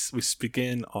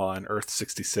begin on Earth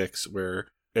 66 where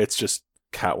it's just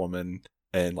Catwoman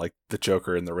and like the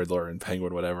Joker and the Riddler and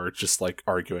Penguin, whatever, just like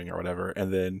arguing or whatever,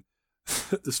 and then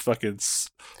this fucking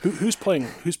who's playing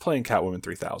Catwoman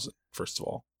 3000 first of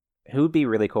all. Who would be a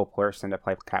really cool person to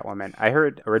play Catwoman? I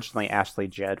heard originally Ashley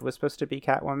Judd was supposed to be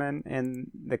Catwoman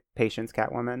in the Patience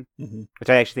Catwoman, Mm-hmm. which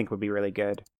I actually think would be really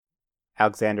good.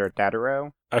 Alexandra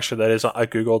Daddarow. Actually, that is, I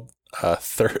googled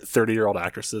 30-year-old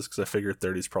actresses because I figured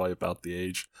 30 is probably about the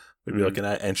age we'd be looking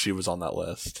at, and she was on that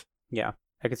list. Yeah,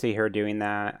 I could see her doing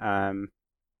that.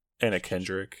 Anna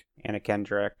Kendrick. Anna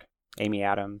Kendrick, Amy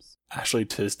Adams, Ashley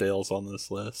Tisdale's on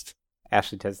this list.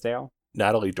 Ashley Tisdale.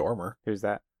 Natalie Dormer. Who's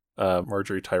that?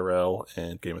 Marjorie Tyrell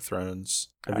and Game of Thrones.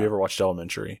 Have you ever watched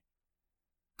Elementary?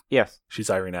 Yes. She's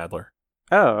Irene Adler.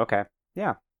 Oh, okay.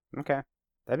 Yeah. Okay.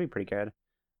 That'd be pretty good.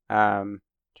 Trying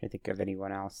to think of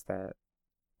anyone else that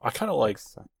I kind of like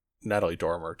looks- Natalie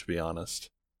Dormer, to be honest.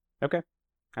 Okay.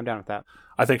 I'm down with that.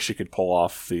 I think she could pull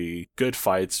off the good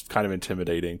fights, kind of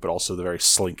intimidating, but also the very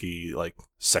slinky, like,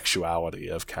 sexuality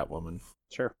of Catwoman.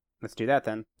 Sure. Let's do that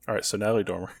then. All right, so Natalie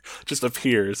Dormer just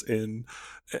appears in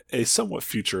a somewhat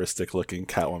futuristic-looking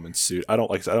Catwoman suit. I don't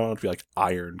want it to be like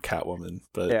Iron Catwoman,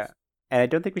 but Yeah. And I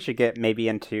don't think we should get maybe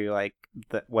into like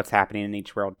what's happening in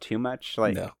each world too much,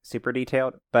 like No. super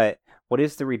detailed. But what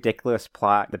is the ridiculous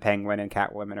plot the Penguin and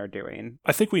Catwoman are doing?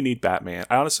 I think we need Batman.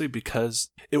 I honestly, because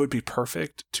it would be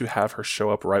perfect to have her show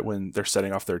up right when they're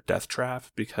setting off their death trap,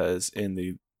 because in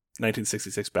the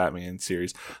 1966 Batman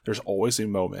series, there's always a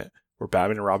moment where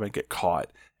Batman and Robin get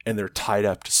caught and they're tied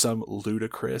up to some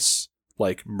ludicrous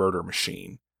like murder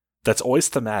machine that's always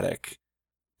thematic,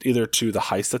 either to the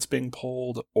heist that's being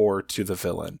pulled or to the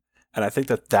villain. And I think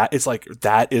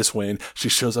that is when she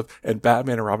shows up and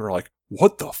Batman and Robin are like,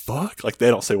 what the fuck? Like, they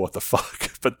don't say what the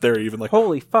fuck, but they're even like,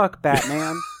 Holy fuck,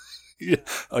 Batman. yeah.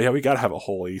 Oh yeah, we gotta have a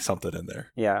holy something in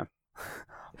there. Yeah.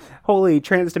 Holy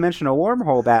Transdimensional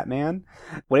Wormhole, Batman.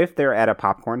 What if they're at a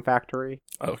popcorn factory?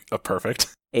 Oh,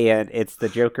 perfect. And it's the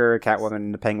Joker, Catwoman,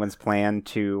 and the Penguin's plan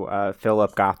to fill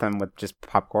up Gotham with just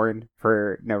popcorn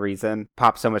for no reason.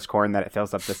 Pop so much corn that it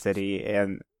fills up the city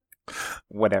and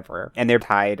whatever. And they're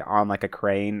tied on like a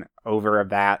crane over a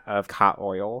vat of hot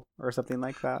oil or something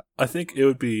like that. I think it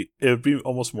would be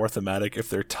almost more thematic if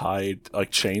they're tied,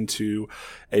 like chained to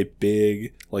a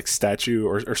big like statue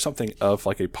or something of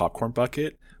like a popcorn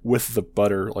bucket with the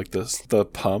butter, like the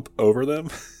pump over them.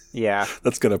 Yeah.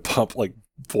 That's gonna pump like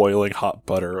boiling hot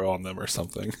butter on them or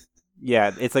something.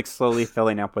 Yeah, it's like slowly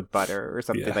filling up with butter or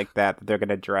something Yeah. like that they're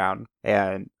gonna drown.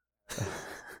 And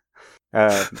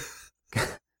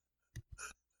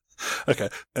Okay,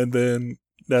 and then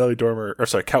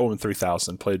Catwoman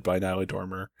 3000, played by Natalie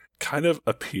Dormer, kind of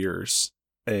appears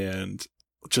and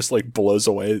just like blows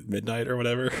away at midnight or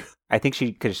whatever. I think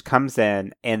she just comes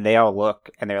in and they all look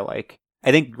and they're like,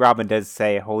 I think Robin does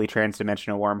say Holy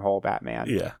Transdimensional Wormhole, Batman.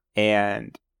 Yeah.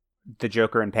 And the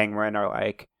Joker and Penguin are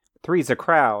like, three's a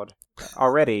crowd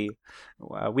already.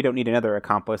 We don't need another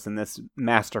accomplice in this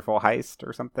masterful heist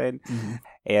or something. Mm-hmm.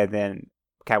 And then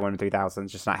Catwoman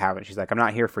 3000's just not having it. She's like, I'm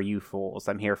not here for you fools.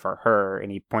 I'm here for her.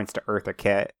 And he points to Eartha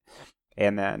Kitt.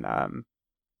 And then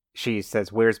she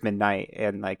says, "Where's Midnight?"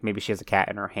 And like maybe she has a cat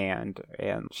in her hand,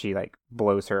 and she like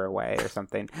blows her away or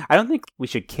something. I don't think we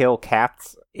should kill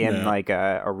cats in like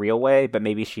a real way, but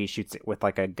maybe she shoots it with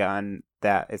like a gun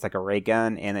that is like a ray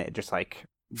gun, and it just like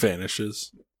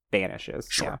vanishes.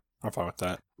 Sure, yeah. I'm fine with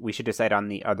that. We should decide on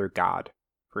the other god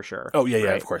for sure. Oh yeah,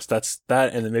 yeah, of course. That's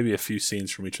that, and then maybe a few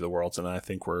scenes from each of the worlds, and I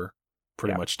think we're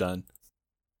pretty much done.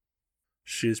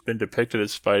 She's been depicted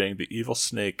as fighting the evil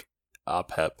snake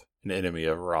Apep, an enemy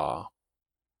of Ra.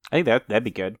 I think that'd be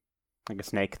good, like a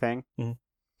snake thing,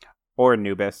 or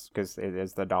Anubis because it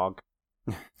is the dog.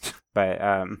 But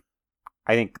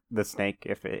I think the snake,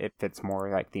 if it fits more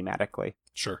like thematically.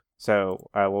 Sure. So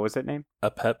what was it named?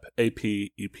 Apep,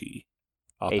 A-P-E-P.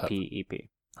 A-P-E-P.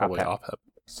 Probably Apep.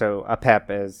 So Apep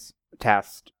is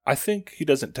tasked. I think he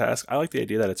doesn't task. I like the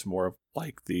idea that it's more of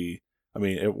like I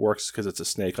mean, it works because it's a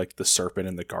snake, like the serpent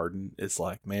in the garden. It's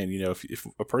like, man, you know, if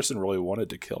a person really wanted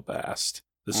to kill Bast,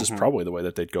 this is probably the way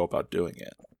that they'd go about doing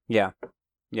it. Yeah.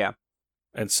 Yeah.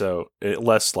 And so,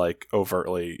 less like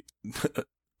overtly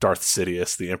Darth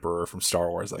Sidious, the Emperor from Star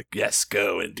Wars, like, yes,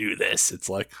 go and do this. It's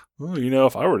like, well, you know,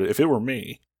 if it were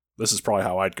me, this is probably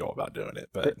how I'd go about doing it.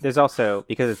 But there's also,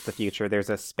 because it's the future, there's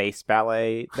a space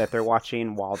ballet that they're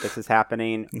watching while this is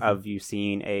happening of you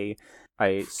seeing a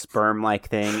sperm-like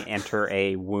thing enter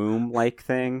a womb-like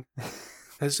thing.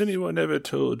 Has anyone ever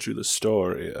told you the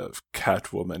story of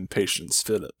Catwoman Patience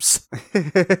Phillips?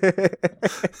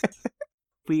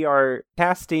 We are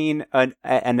casting an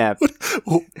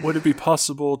Would it be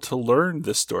possible to learn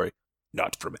this story?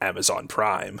 Not from Amazon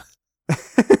Prime.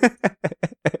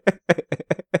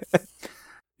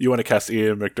 You want to cast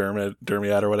Ian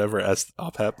McDermott or whatever as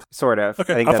Apep? Sort of.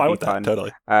 Okay, I think I'm that'd fine be with fun. that.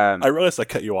 Totally. I realized I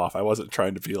cut you off. I wasn't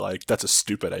trying to be like, that's a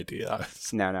stupid idea.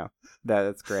 No.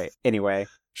 That's great. Anyway,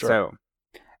 sure. So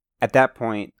at that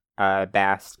point,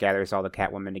 Bast gathers all the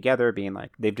Catwomen together, being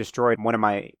like, they've destroyed one of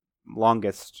my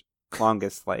longest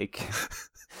like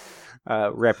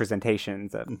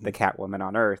representations of the Catwoman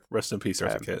on Earth. Rest in peace,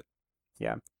 Eartha Kitt.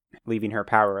 Yeah, leaving her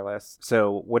powerless.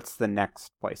 So what's the next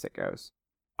place it goes?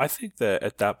 I think that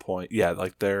at that point, yeah,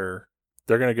 like they're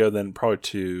gonna go then probably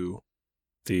to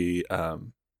the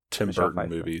Tim Burton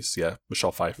movies. Yeah,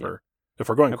 Michelle Pfeiffer. Yeah. If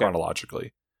we're going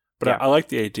chronologically, but I like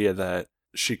the idea that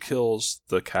she kills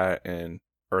the cat in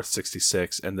Earth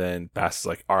 66, and then Bast is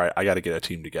like, all right, I got to get a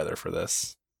team together for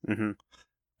this. Mm-hmm.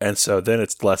 And so then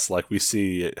it's less like we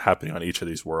see it happening on each of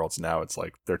these worlds. Now it's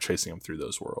like they're chasing them through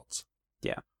those worlds.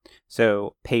 Yeah.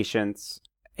 So Patience,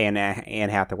 Anne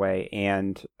Hathaway,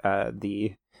 and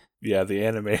the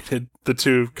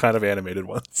two kind of animated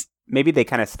ones. Maybe they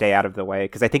kind of stay out of the way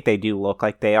because I think they do look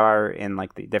like they are in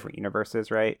like the different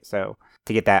universes, right? So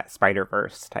to get that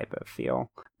Spider-Verse type of feel,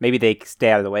 maybe they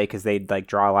stay out of the way because they'd like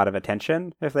draw a lot of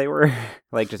attention if they were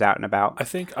like just out and about. I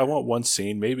think I want one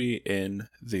scene, maybe in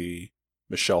the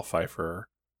Michelle Pfeiffer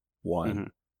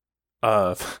one,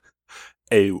 of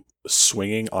a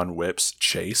swinging on whips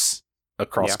chase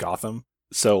across Gotham.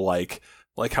 So like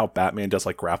how Batman does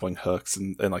like grappling hooks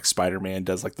and like Spider-Man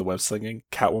does like the web slinging,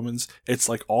 Catwoman's, it's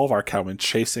like all of our Catwomen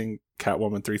chasing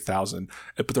Catwoman 3000,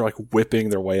 but they're like whipping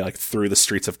their way like through the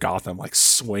streets of Gotham, like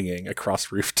swinging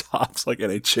across rooftops, like in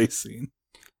a chase scene.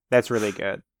 That's really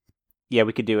good. Yeah,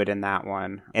 we could do it in that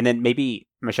one. And then maybe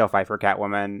Michelle Pfeiffer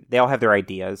Catwoman, they all have their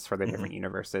ideas for the different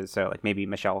universes. So like maybe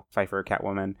Michelle Pfeiffer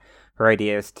Catwoman, her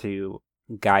idea is to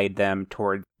guide them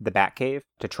toward the Batcave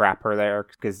to trap her there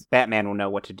because Batman will know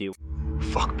what to do.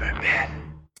 Fuck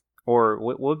Batman. Or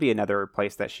what would be another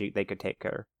place that they could take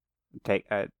her, try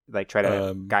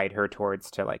to guide her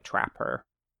towards to like trap her.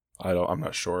 I'm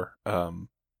not sure. I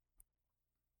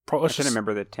should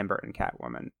remember the Tim Burton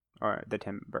Catwoman or the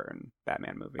Tim Burton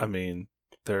Batman movie. I mean,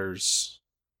 there's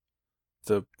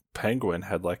the Penguin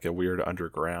had like a weird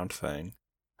underground thing.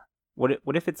 What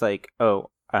if it's like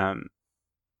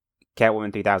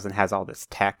Catwoman 3000 has all this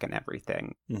tech and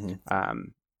everything,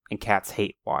 and cats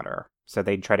hate water, so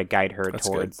they try to guide her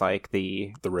towards like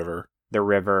the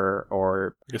river,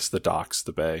 or I guess the docks,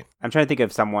 the bay. I'm trying to think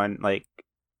of someone like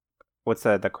what's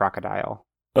the crocodile?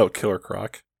 Oh, Killer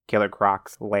Croc. Killer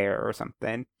Croc's lair or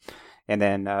something, and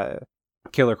then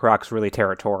Killer Croc's really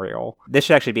territorial. This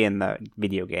should actually be in the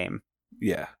video game.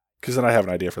 Yeah, because then I have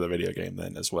an idea for the video game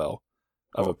then as well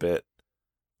of a bit.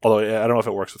 Although I don't know if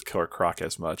it works with Killer Croc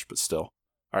as much, but still.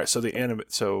 All right, so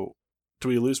So do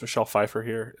we lose Michelle Pfeiffer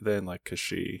here then? Like, cause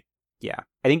she? Yeah,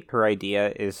 I think her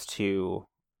idea is to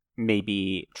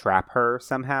maybe trap her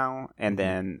somehow, and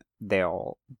then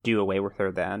they'll do away with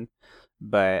her then.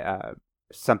 But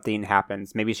something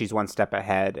happens. Maybe she's one step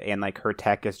ahead, and like her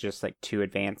tech is just like too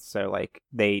advanced. So like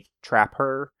they trap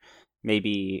her,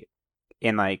 maybe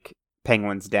in like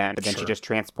Penguin's den, but then she just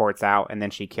transports out and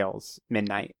then she kills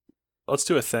Midnight. Let's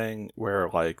do a thing where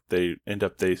like they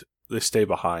stay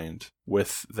behind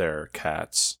with their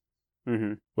cats,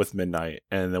 with Midnight,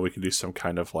 and then we can do some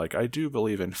kind of like, I do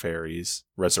believe in fairies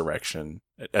resurrection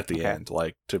at the end,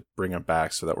 like to bring them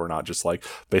back so that we're not just like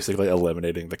basically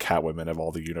eliminating the Catwomen of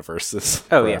all the universes.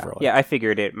 Oh forever. yeah, yeah. I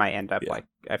figured it might end up like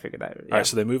I figured that. Yeah. All right,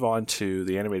 so they move on to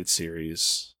the animated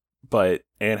series, but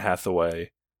Anne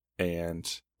Hathaway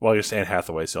and I guess Anne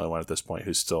Hathaway's the only one at this point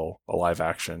who's still a live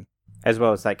action, as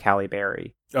well as like Halle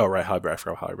Berry. Oh right, Halle Berry. I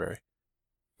forgot Halle Berry.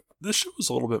 This show was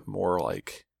a little bit more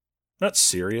like not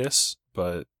serious,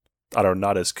 but I don't know,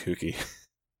 not as kooky.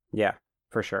 Yeah,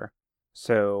 for sure.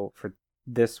 So for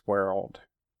this world,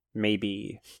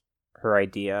 maybe her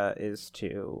idea is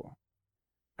to.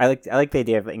 I like the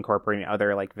idea of incorporating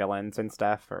other like villains and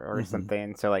stuff or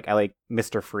something. So like I like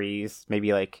Mr. Freeze.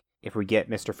 Maybe like if we get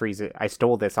Mr. Freeze, I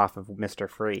stole this off of Mr.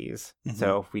 Freeze.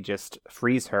 So if we just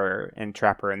freeze her and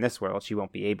trap her in this world, she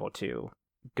won't be able to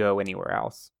go anywhere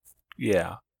else.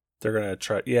 Yeah, they're gonna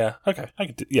try. Yeah, okay, I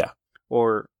could do. Yeah,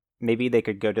 or maybe they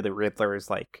could go to the Riddler's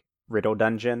like riddle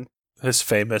dungeon. His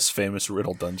famous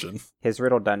riddle dungeon. His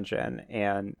riddle dungeon,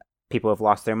 and people have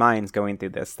lost their minds going through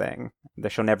this thing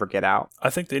that she'll never get out. I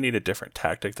think they need a different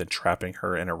tactic than trapping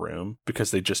her in a room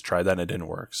because they just tried that and it didn't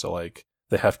work. So like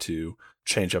they have to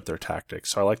change up their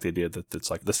tactics. So I like the idea that it's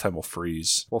like this time we'll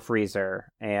freeze. We'll freeze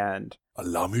her and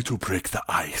allow me to break the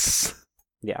ice.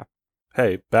 Yeah.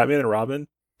 Hey, Batman and Robin,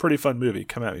 pretty fun movie.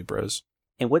 Come at me, bros.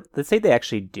 And let's say they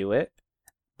actually do it,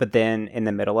 but then in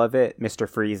the middle of it, Mr.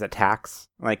 Freeze attacks,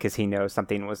 like, because he knows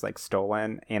something was like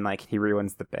stolen, and like he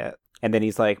ruins the bit. And then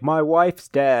he's like, "My wife's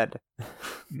dead."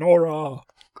 Nora.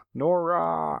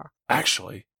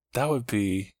 Actually, that would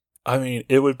be. I mean,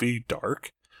 it would be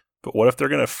dark. But what if they're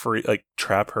gonna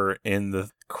trap her in the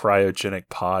cryogenic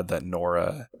pod that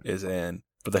Nora is in?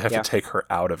 But they have to take her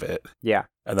out of it. Yeah.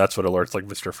 And that's what alerts like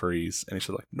Mr. Freeze, and he's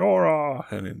like Nora,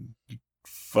 and then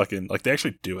fucking like they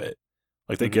actually do it.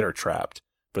 Like they get her trapped,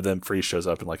 but then Freeze shows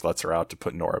up and like lets her out to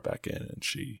put Nora back in, and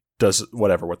she does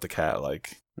whatever with the cat,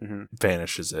 like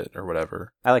vanishes it or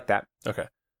whatever. I like that. Okay.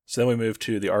 So then we move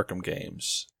to the Arkham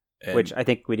games, which I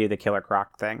think we do the Killer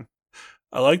Croc thing.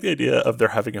 I like the idea of they're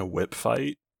having a whip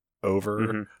fight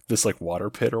over this like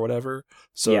water pit or whatever.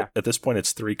 So at this point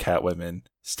it's 3 Catwomen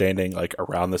standing like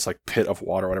around this like pit of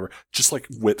water or whatever, just like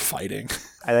whip fighting.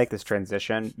 I like this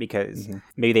transition because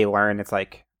maybe they learn it's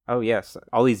like, oh yes,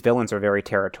 all these villains are very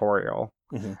territorial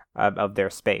of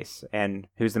their space. And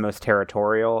who's the most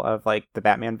territorial of like the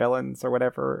Batman villains or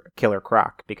whatever? Killer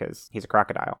Croc, because he's a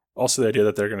crocodile. Also the idea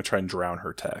that they're going to try and drown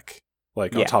her tech,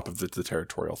 like on top of the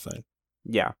territorial thing.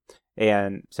 Yeah.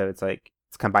 And so it's like,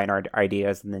 let's combine our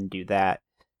ideas and then do that.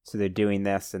 So they're doing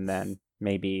this, and then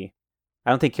maybe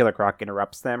I don't think Killer Croc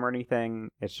interrupts them or anything.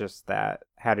 It's just that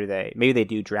maybe they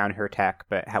do drown her tech,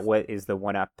 but what is the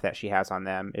one up that she has on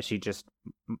them? Is she just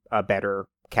a better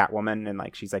Catwoman and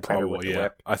like she's like better with the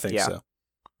whip? I think so.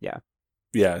 Yeah.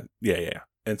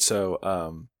 And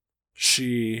so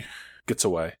she gets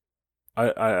away.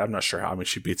 I'm not sure how. I mean,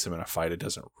 she beats him in a fight. It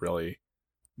doesn't really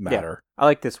matter. I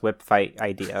like this whip fight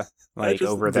idea. Like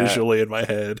just over visually in my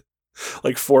head,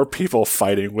 like 4 people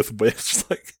fighting with whips.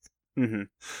 Like,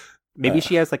 maybe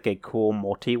she has like a cool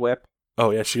multi whip.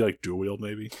 Oh yeah, she like dual wield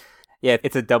maybe. Yeah,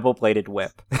 it's a double bladed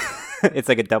whip. It's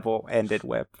like a double ended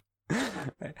whip.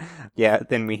 Yeah,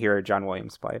 then we hear John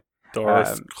Williams play.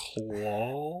 Darth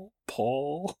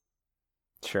Paul.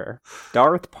 Sure,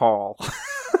 Darth Paul.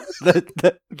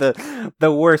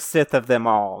 the worst Sith of them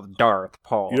all, Darth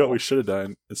Paul. You know what we should have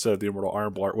done instead of the Immortal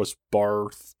Iron Blart was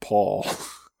Barth Paul.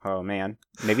 Oh man,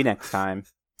 maybe next time.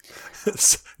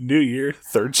 New year,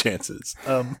 3rd chances.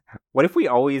 What if we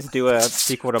always do a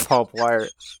sequel to Paul Blart?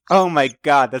 Oh my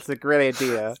god, that's a great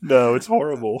idea. No, it's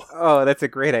horrible. Oh, that's a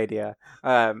great idea.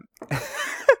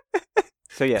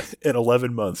 So yes, in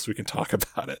 11 months we can talk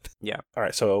about it. Yeah. All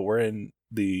right, so we're in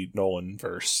the Nolan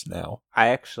verse now. I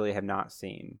actually have not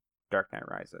seen Dark Knight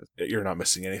Rises. You're not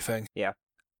missing anything. Yeah.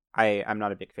 I'm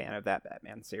not a big fan of that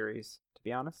Batman series, to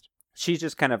be honest. She's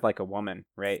just kind of like a woman,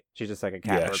 right? She's just like a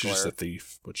cat burglar. She's just a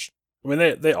thief, which, I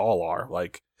mean, they all are.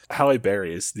 Like, Halle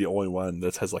Berry is the only one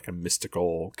that has like a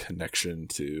mystical connection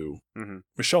to...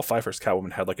 Michelle Pfeiffer's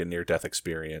Catwoman had like a near-death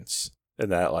experience,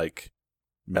 and that like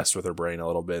messed with her brain a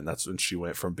little bit, and that's when she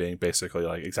went from being basically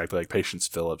like exactly like Patience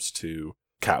Phillips to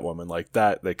Catwoman. Like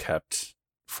that they kept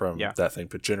from that thing,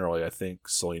 but generally I think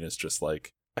Selina's just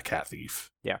like a cat thief.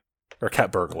 Yeah. Or a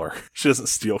cat burglar. She doesn't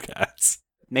steal cats.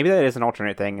 maybe that is an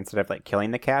alternate thing. Instead of like killing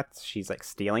the cats, she's like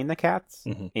stealing the cats,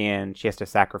 and she has to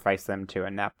sacrifice them to a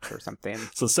nept or something.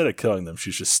 So instead of killing them,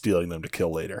 she's just stealing them to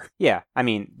kill later. Yeah, I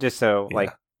mean, just so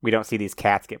like we don't see these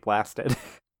cats get blasted.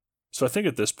 So I think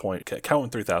at this point,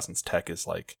 Catwoman 3000's tech is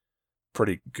like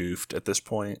pretty goofed at this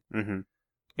point.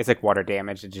 It's like water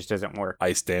damage; it just doesn't work.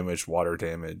 Ice damage, water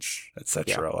damage,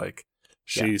 etc. Like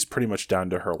she's pretty much down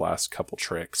to her last couple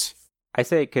tricks. I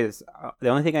say because the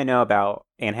only thing I know about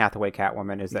Anne Hathaway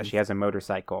Catwoman is that she has a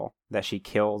motorcycle that she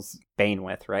kills Bane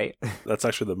with, right? That's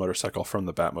actually the motorcycle from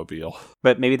the Batmobile.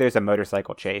 But maybe there's a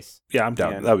motorcycle chase. Yeah, I'm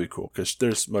down. That would be cool because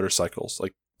there's motorcycles.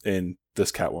 Like in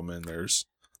this Catwoman, there's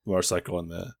a motorcycle in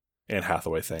the Anne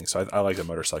Hathaway thing. So I like the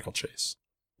motorcycle chase.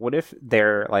 What if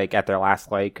they're like at their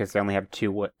last leg because they only have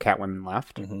 2 Catwomen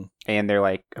left, and they're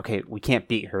like, okay, we can't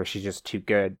beat her. She's just too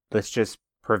good. Let's just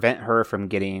prevent her from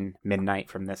getting Midnight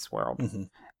from this world.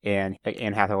 And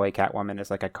Anne Hathaway Catwoman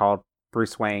is like, I called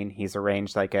Bruce Wayne. He's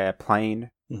arranged like a plane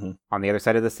on the other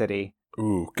side of the city.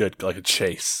 Ooh, good. Like a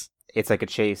chase. It's like a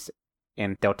chase,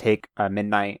 and they'll take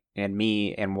Midnight and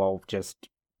me, and we'll just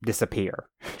disappear,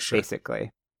 basically.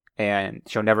 And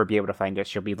she'll never be able to find us.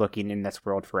 She'll be looking in this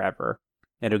world forever.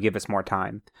 It'll give us more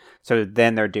time. So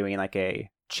then they're doing like a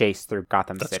chase through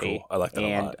Gotham City. Cool. I like that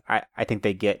a lot. And I think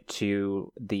they get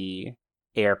to the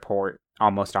airport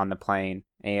almost on the plane,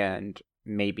 and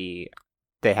maybe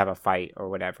they have a fight or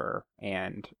whatever.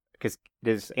 And because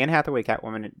does Anne Hathaway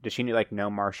Catwoman, does she like know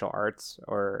martial arts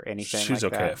or anything? She's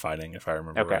like okay that? at fighting, if I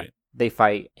remember right. They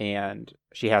fight, and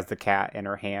she has the cat in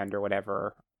her hand or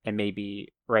whatever. And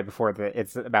maybe right before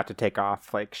it's about to take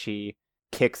off, like she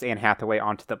kicks Anne Hathaway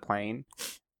onto the plane,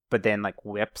 but then like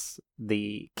whips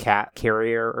the cat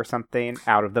carrier or something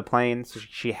out of the plane. So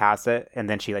she has it, and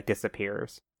then she like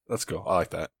disappears. Let's go. I like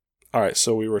that. All right,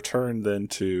 so we return then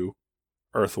to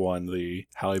Earth 1, the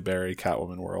Halle Berry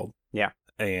Catwoman world. Yeah.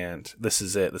 And this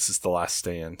is it. This is the last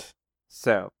stand.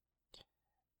 So,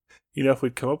 you know, if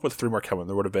we'd come up with 3 more Catwomen,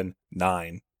 there would have been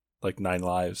 9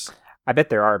 lives. I bet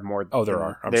there are more. Oh, there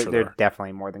are. I'm sure there are.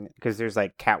 Definitely more than, because there's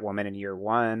like Catwoman in Year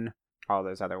 1, all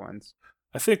those other ones.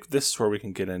 I think this is where we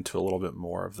can get into a little bit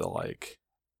more of the like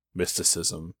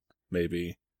mysticism,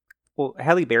 maybe. Well,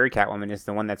 Halle Berry Catwoman is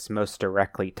the one that's most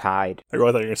directly tied. I thought you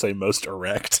were going to say most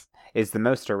erect. Is the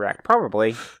most direct.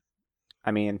 Probably.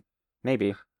 I mean,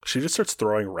 maybe. She just starts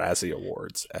throwing Razzie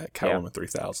Awards at Catwoman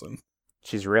 3000.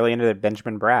 She's really into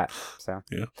Benjamin Bratt. So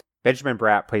yeah. Benjamin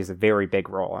Bratt plays a very big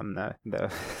role in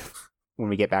the when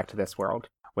we get back to this world.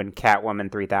 When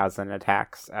Catwoman 3000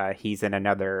 attacks, he's in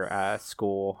another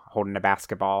school holding a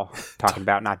basketball, talking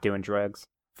about not doing drugs.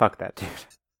 Fuck that dude.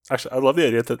 Actually, I love the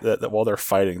idea that while they're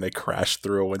fighting, they crash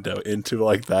through a window into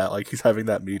like that, like he's having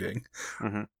that meeting.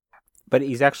 But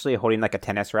he's actually holding like a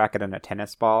tennis racket and a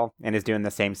tennis ball, and is doing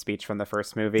the same speech from the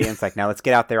first movie. And it's like, now let's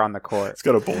get out there on the court. He's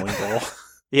got a bowling ball.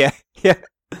 Yeah.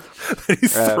 And he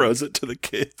throws it to the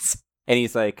kids. And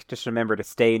he's like, just remember to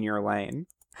stay in your lane.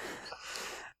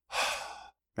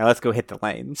 Now let's go hit the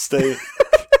lane. Stay.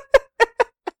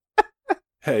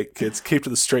 Hey, kids, keep to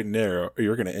the straight and narrow, or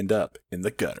you're going to end up in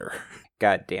the gutter.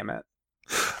 God damn it.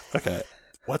 Okay.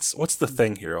 What's the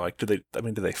thing here? Like, do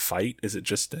they fight? Is it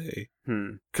just a...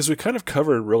 Because we kind of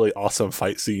covered really awesome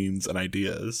fight scenes and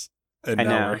ideas. And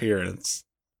now we're here, and it's...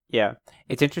 Yeah.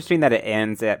 It's interesting that it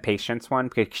ends at Patience one,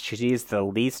 because she's the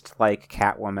least like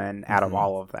Catwoman out of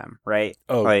all of them, right?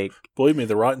 Oh, like, believe me,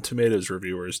 the Rotten Tomatoes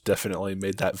reviewers definitely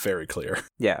made that very clear.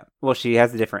 Yeah. Well, she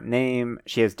has a different name.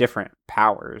 She has different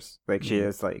powers. Like, she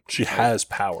is like... She has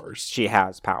powers. She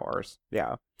has powers,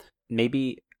 yeah.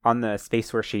 Maybe on the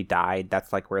space where she died,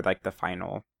 that's like where like the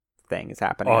final thing is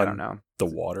happening. I don't know. The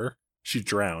water? She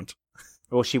drowned.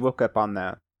 Well, she woke up on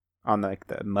the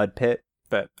mud pit,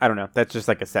 but I don't know. That's just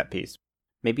like a set piece.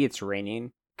 Maybe it's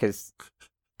raining because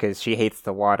she hates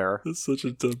the water. That's such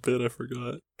a dumb bit. I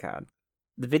forgot. God,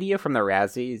 the video from the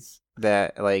Razzies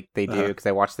that like they do, because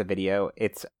I watched the video.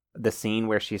 It's the scene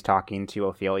where she's talking to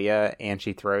Ophelia and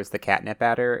she throws the catnip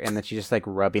at her, and then she's just like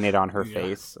rubbing it on her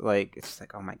face. Like, it's just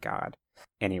like, oh my God.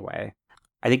 Anyway,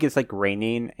 I think it's like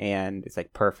raining and it's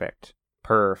like perfect.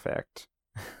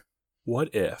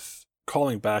 What if,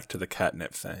 calling back to the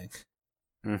catnip thing,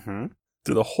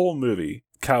 through the whole movie,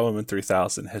 Catwoman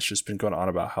 3000 has just been going on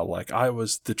about how, like, I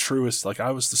was the truest, like,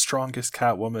 I was the strongest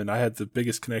Catwoman, I had the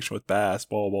biggest connection with Bass,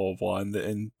 blah, blah, blah,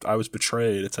 and I was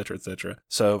betrayed, etc., etc.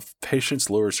 So Patience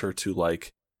lures her to,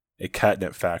 like, a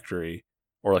catnip factory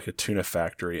or, like, a tuna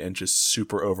factory and just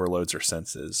super overloads her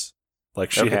senses.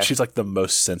 Like, she's, like, the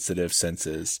most sensitive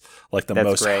senses, like, the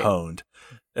most honed.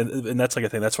 And that's, like, a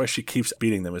thing. That's why she keeps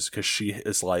beating them, is because she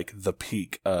is, like, the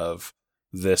peak of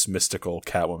this mystical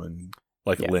Catwoman,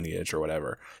 like Yeah. lineage or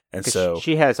whatever. And 'Cause so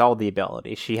she has all the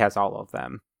abilities. She has all of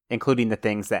them, including the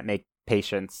things that make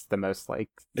patients the most like.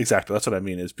 exactly, that's what I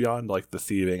mean, is beyond like the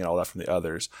thieving and all that from the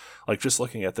others, like just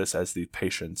looking at this as the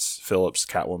Patience Phillips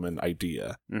Catwoman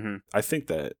idea, Mm-hmm. I think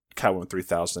that Catwoman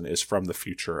 3000 is from the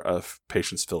future of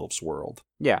Patience Phillips' world.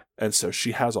 Yeah. And so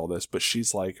she has all this, but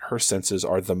she's like, her senses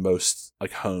are the most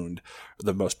like honed,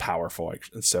 the most powerful.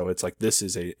 And so it's like, this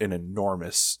is an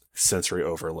enormous sensory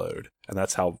overload. And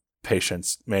that's how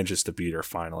Patience manages to beat her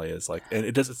finally, is like, and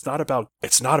it's not about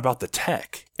the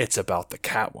tech, it's about the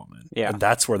Catwoman. Yeah. And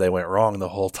that's where they went wrong the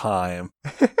whole time.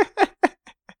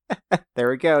 There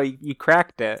we go. You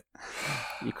cracked it.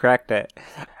 You cracked it.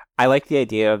 I like the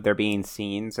idea of there being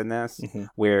scenes in this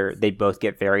where they both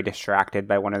get very distracted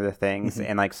by one of the things.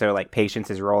 And like, so like Patience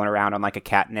is rolling around on like a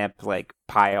catnip like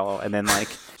pile. And then like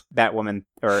that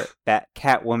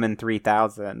Catwoman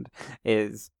 3000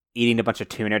 is eating a bunch of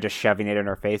tuna, just shoving it in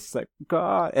her face. It's like,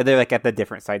 God. And they're like at the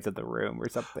different sides of the room or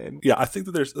something. Yeah, I think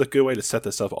that there's a good way to set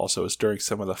this up also is during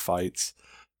some of the fights,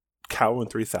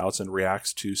 Catwoman 3000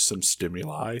 reacts to some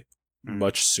stimuli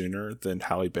much sooner than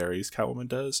Halle Berry's Catwoman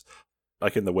does.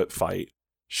 Like in the whip fight,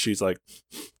 she's like,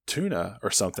 tuna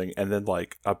or something. And then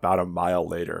like about a mile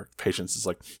later, Patience is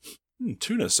like,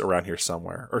 tuna's around here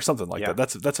somewhere or something like that.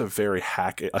 That's a very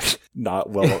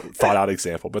not well thought out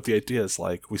example. But the idea is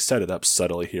like, we set it up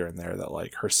subtly here and there that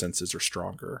like her senses are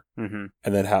stronger. And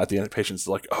then at the end, Patience is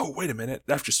like, oh, wait a minute.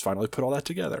 I've just finally put all that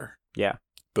together. Yeah.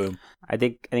 Boom. I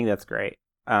think that's great.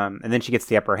 And then she gets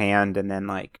the upper hand, and then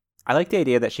like, I like the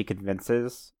idea that she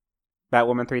convinces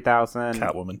Batwoman 3000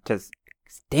 Catwoman.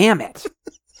 Damn it!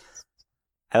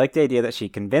 I like the idea that she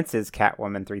convinces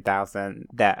Catwoman 3000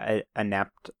 that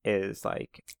Inept is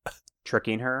like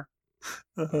tricking her.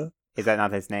 Is that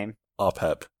not his name?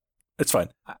 Apep. It's fine.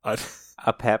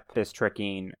 Apep is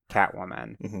tricking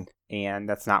Catwoman, and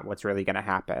that's not what's really going to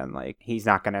happen. Like, he's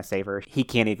not going to save her. He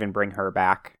can't even bring her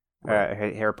back,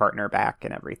 her partner back,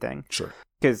 and everything. Sure.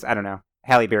 Because I don't know,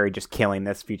 Halle Berry just killing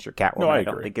this future Catwoman. No, I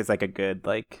don't agree. think is like a good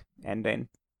like ending.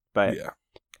 But yeah.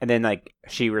 And then, like,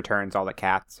 she returns all the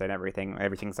cats and everything.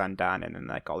 Everything's undone, and then,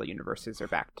 like, all the universes are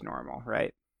back to normal,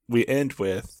 right? We end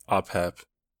with Apep.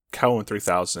 Catwoman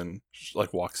 3000,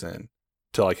 like, walks in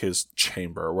to, like, his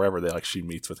chamber or wherever she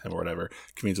meets with him or whatever,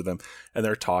 communes with him, and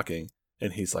they're talking.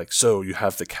 And he's like, so you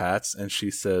have the cats? And she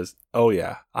says, oh,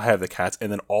 yeah, I have the cats.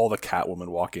 And then all the Catwomen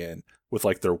walk in with,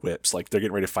 like, their whips. Like, they're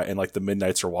getting ready to fight. And, like, the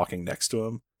Midnights are walking next to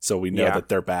him. So we know that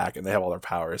they're back and they have all their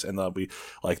powers. And then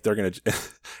they're going to,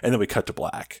 and then we cut to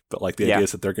black. But, like, the idea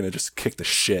is that they're going to just kick the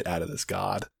shit out of this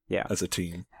god as a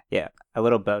team. Yeah. A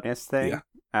little bonus thing.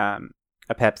 Yeah.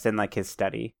 Apep's in, like, his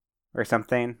study or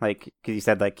something. Like, because you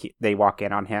said, like, they walk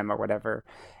in on him or whatever.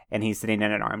 And he's sitting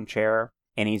in an armchair.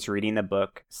 And he's reading the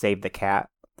book, Save the Cat,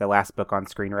 the last book on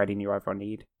screenwriting you ever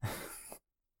need.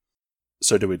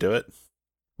 So do we do it?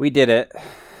 We did it.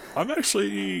 I'm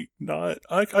actually not.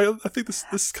 I think this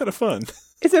is kind of fun.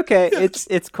 It's okay. Yeah.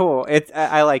 It's cool.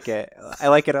 I like it. I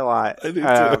like it a lot. I do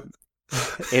too.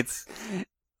 It's.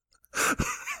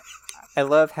 I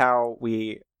love how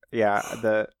the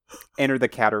Enter the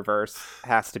Catterverse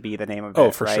has to be the name of it.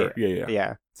 Oh, for right? sure. Yeah.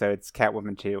 Yeah. So it's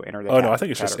Catwoman 2, Enter the Catterverse. Oh, no, I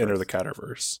think it's just Enter the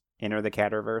Catterverse. Enter the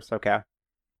Catterverse, okay.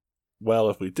 Well,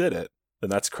 if we did it,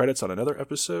 then that's credits on another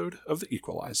episode of The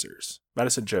Equelizers.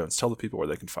 Madison Jones, tell the people where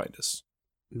they can find us.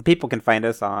 People can find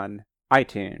us on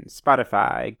iTunes,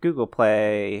 Spotify, Google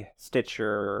Play,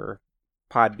 Stitcher,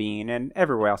 Podbean, and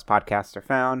everywhere else podcasts are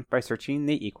found by searching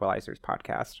The Equelizers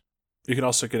Podcast. You can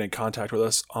also get in contact with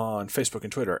us on Facebook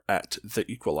and Twitter at The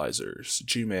Equelizers.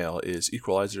 Gmail is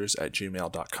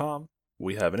equelizers@gmail.com.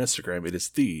 We have an Instagram. It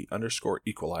is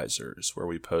 _Equelizers, where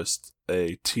we post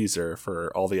a teaser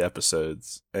for all the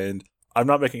episodes. And I'm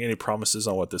not making any promises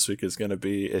on what this week is going to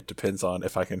be. It depends on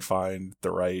if I can find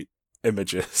the right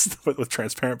images with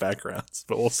transparent backgrounds,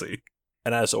 but we'll see.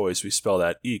 And as always, we spell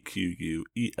that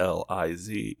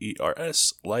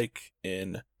EQUELIZERS, like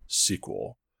in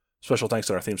sequel. Special thanks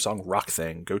to our theme song, Rock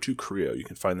Thing. Go to Creo. You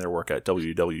can find their work at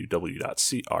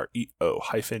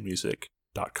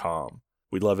www.creo-music.com.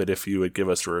 We'd love it if you would give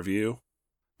us a review,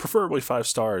 preferably 5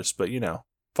 stars, but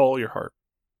follow your heart.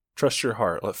 Trust your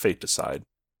heart. Let fate decide.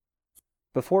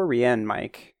 Before we end,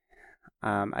 Mike,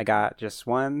 I got just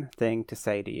one thing to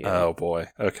say to you. Oh boy.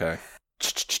 Okay.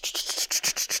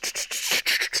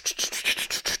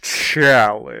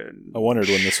 Challenge. I wondered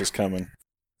when this was coming.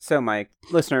 So, Mike,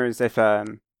 listeners, if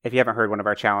you haven't heard one of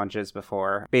our challenges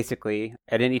before, basically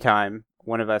at any time,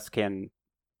 one of us can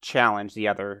challenge the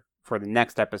other for the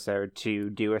next episode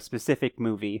to do a specific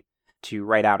movie, to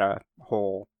write out a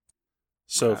whole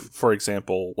So, for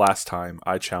example, last time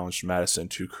I challenged Madison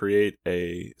to create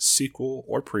a sequel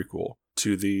or prequel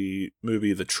to the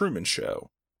movie The Truman Show.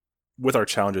 With our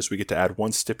challenges, we get to add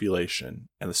one stipulation,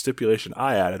 and the stipulation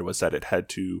I added was that it had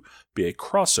to be a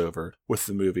crossover with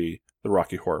the movie The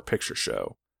Rocky Horror Picture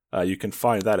Show. You can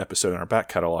find that episode in our back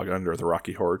catalog under The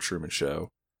Rocky Horror Truman Show.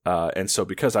 And so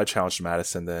because I challenged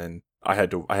Madison, then I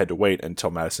had to wait until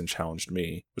Madison challenged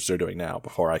me, which they're doing now,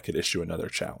 before I could issue another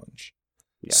challenge.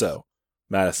 Yes. So,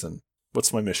 Madison,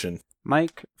 what's my mission?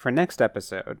 Mike, for next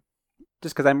episode,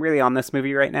 just because I'm really on this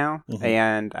movie right now,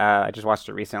 and I just watched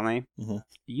it recently,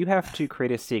 you have to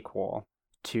create a sequel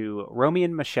to Romy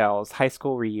and Michelle's high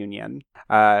school reunion,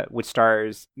 which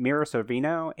stars Mira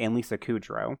Sorvino and Lisa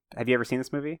Kudrow. Have you ever seen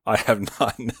this movie? I have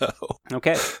not, no.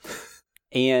 Okay.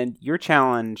 And your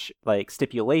challenge,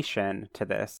 stipulation to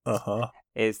this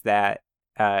is that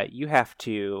you have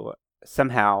to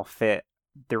somehow fit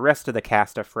the rest of the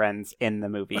cast of Friends in the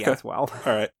movie as well.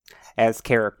 All right. As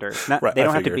characters. Right, they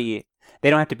don't have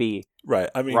to be right.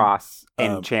 I mean, Ross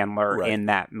and Chandler in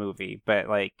that movie, but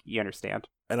you understand.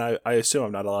 And I assume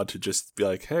I'm not allowed to just be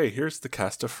like, hey, here's the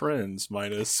cast of Friends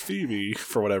minus Phoebe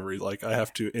for whatever. I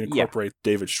have to incorporate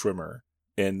David Schwimmer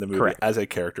in the movie as a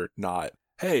character, not,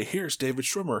 hey, here's David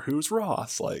Schwimmer, who's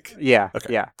Ross.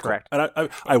 Correct. And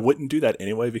I wouldn't do that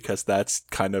anyway because that's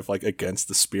kind of against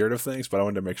the spirit of things, but I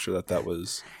wanted to make sure that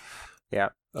was... Yeah.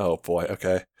 Oh, boy,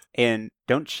 okay. And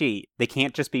don't cheat. They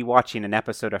can't just be watching an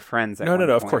episode of Friends at No,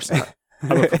 of course not.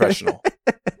 I'm a professional.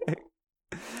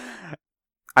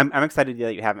 I'm excited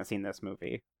that you haven't seen this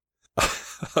movie.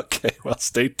 Okay, well,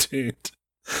 stay tuned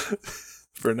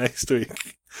for next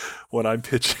week when I'm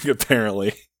pitching,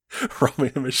 apparently,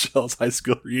 Romy and Michelle's high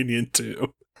school reunion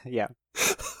 2. Yeah.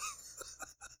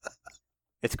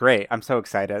 It's great. I'm so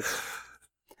excited.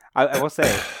 I will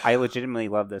say, I legitimately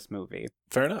love this movie.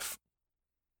 Fair enough.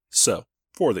 So,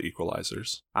 for the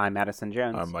Equelizers, I'm Madison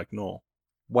Jones. I'm Mike Knoll.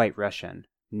 White Russian.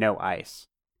 No ice.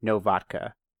 No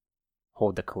vodka.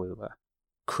 Hold the Kahlua.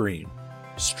 Cream.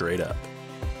 Straight up.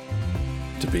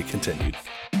 To be continued.